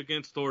match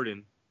against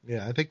Thornton.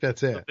 Yeah, I think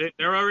that's it. So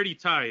they're already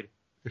tied.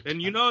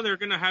 And they're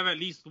going to have at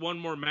least one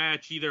more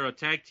match, either a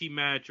tag team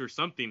match or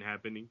something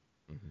happening.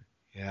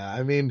 Yeah,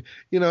 I mean,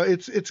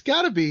 it's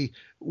got to be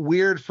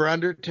weird for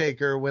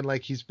Undertaker when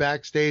he's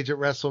backstage at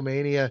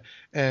WrestleMania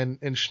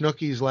and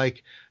Schnooky's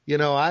like,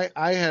 I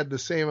had the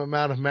same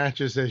amount of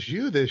matches as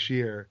you this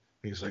year.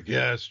 He's like,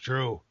 yeah, it's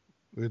true.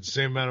 We had the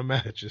same amount of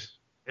matches.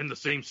 And the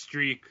same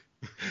streak.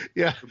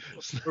 Yeah.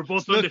 We're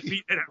both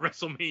undefeated at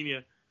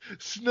WrestleMania.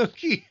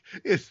 Snooki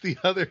is the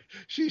other.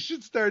 She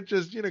should start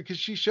just, because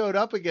she showed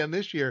up again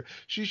this year.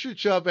 She should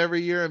show up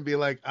every year and be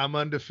like, I'm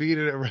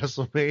undefeated at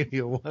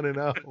WrestleMania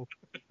 1-0.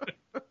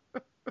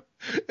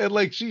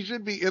 And she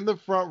should be in the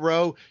front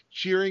row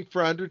cheering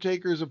for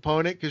Undertaker's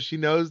opponent because she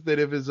knows that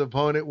if his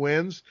opponent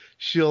wins,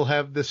 she'll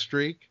have the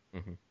streak.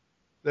 Mm-hmm.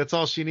 That's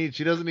all she needs.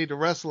 She doesn't need to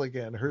wrestle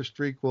again. Her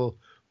streak will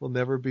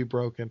never be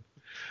broken.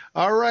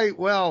 All right.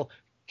 Well,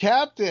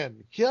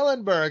 Captain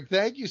Killenberg,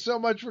 thank you so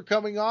much for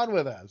coming on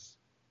with us.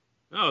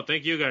 Oh,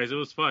 thank you guys. It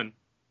was fun.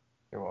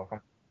 You're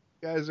welcome.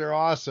 You guys are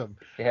awesome.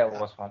 Yeah, it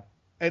was fun.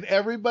 And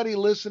everybody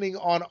listening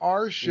on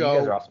our show. You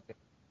guys are awesome.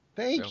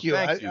 Thank you.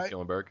 Thank you,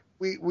 Killenberg.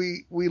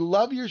 We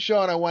love your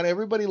show, and I want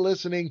everybody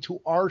listening to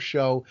our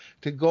show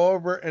to go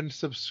over and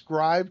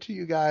subscribe to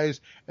you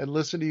guys and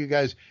listen to you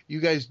guys.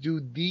 You guys do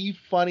the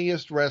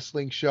funniest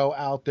wrestling show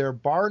out there,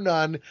 bar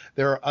none.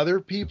 There are other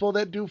people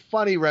that do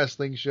funny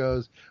wrestling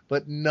shows,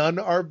 but none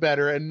are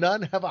better, and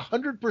none have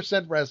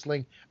 100%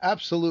 wrestling,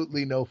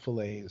 absolutely no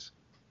fillets.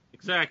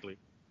 Exactly.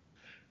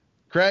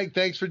 Craig,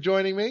 thanks for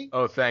joining me.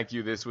 Oh, thank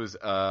you. This was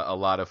a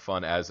lot of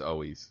fun, as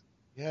always.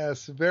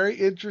 Yes, a very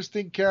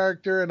interesting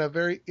character and a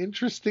very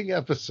interesting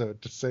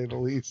episode, to say the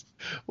least.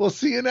 We'll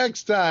see you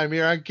next time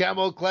here on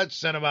Camel Clutch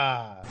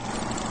Cinema.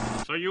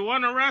 So you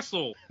want to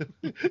wrestle?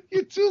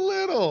 You're too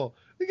little.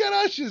 We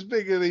got Ushes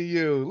bigger than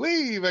you.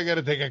 Leave. I got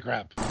to take a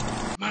crap.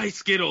 My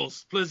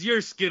Skittles plus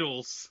your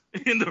Skittles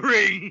in the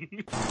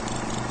ring.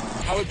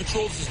 Highway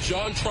Patrol's is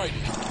John Triton.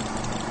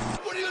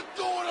 What are you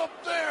doing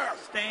up there?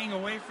 Staying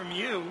away from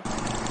you.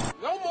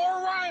 No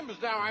more rhymes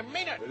now, I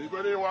mean it.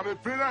 Anybody want to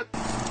finish?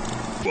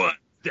 But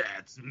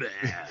that's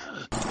mad.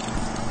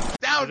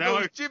 Down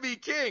goes Jimmy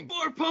King.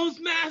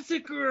 4-Post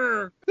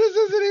Massacre. This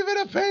isn't even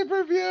a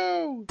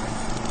pay-per-view.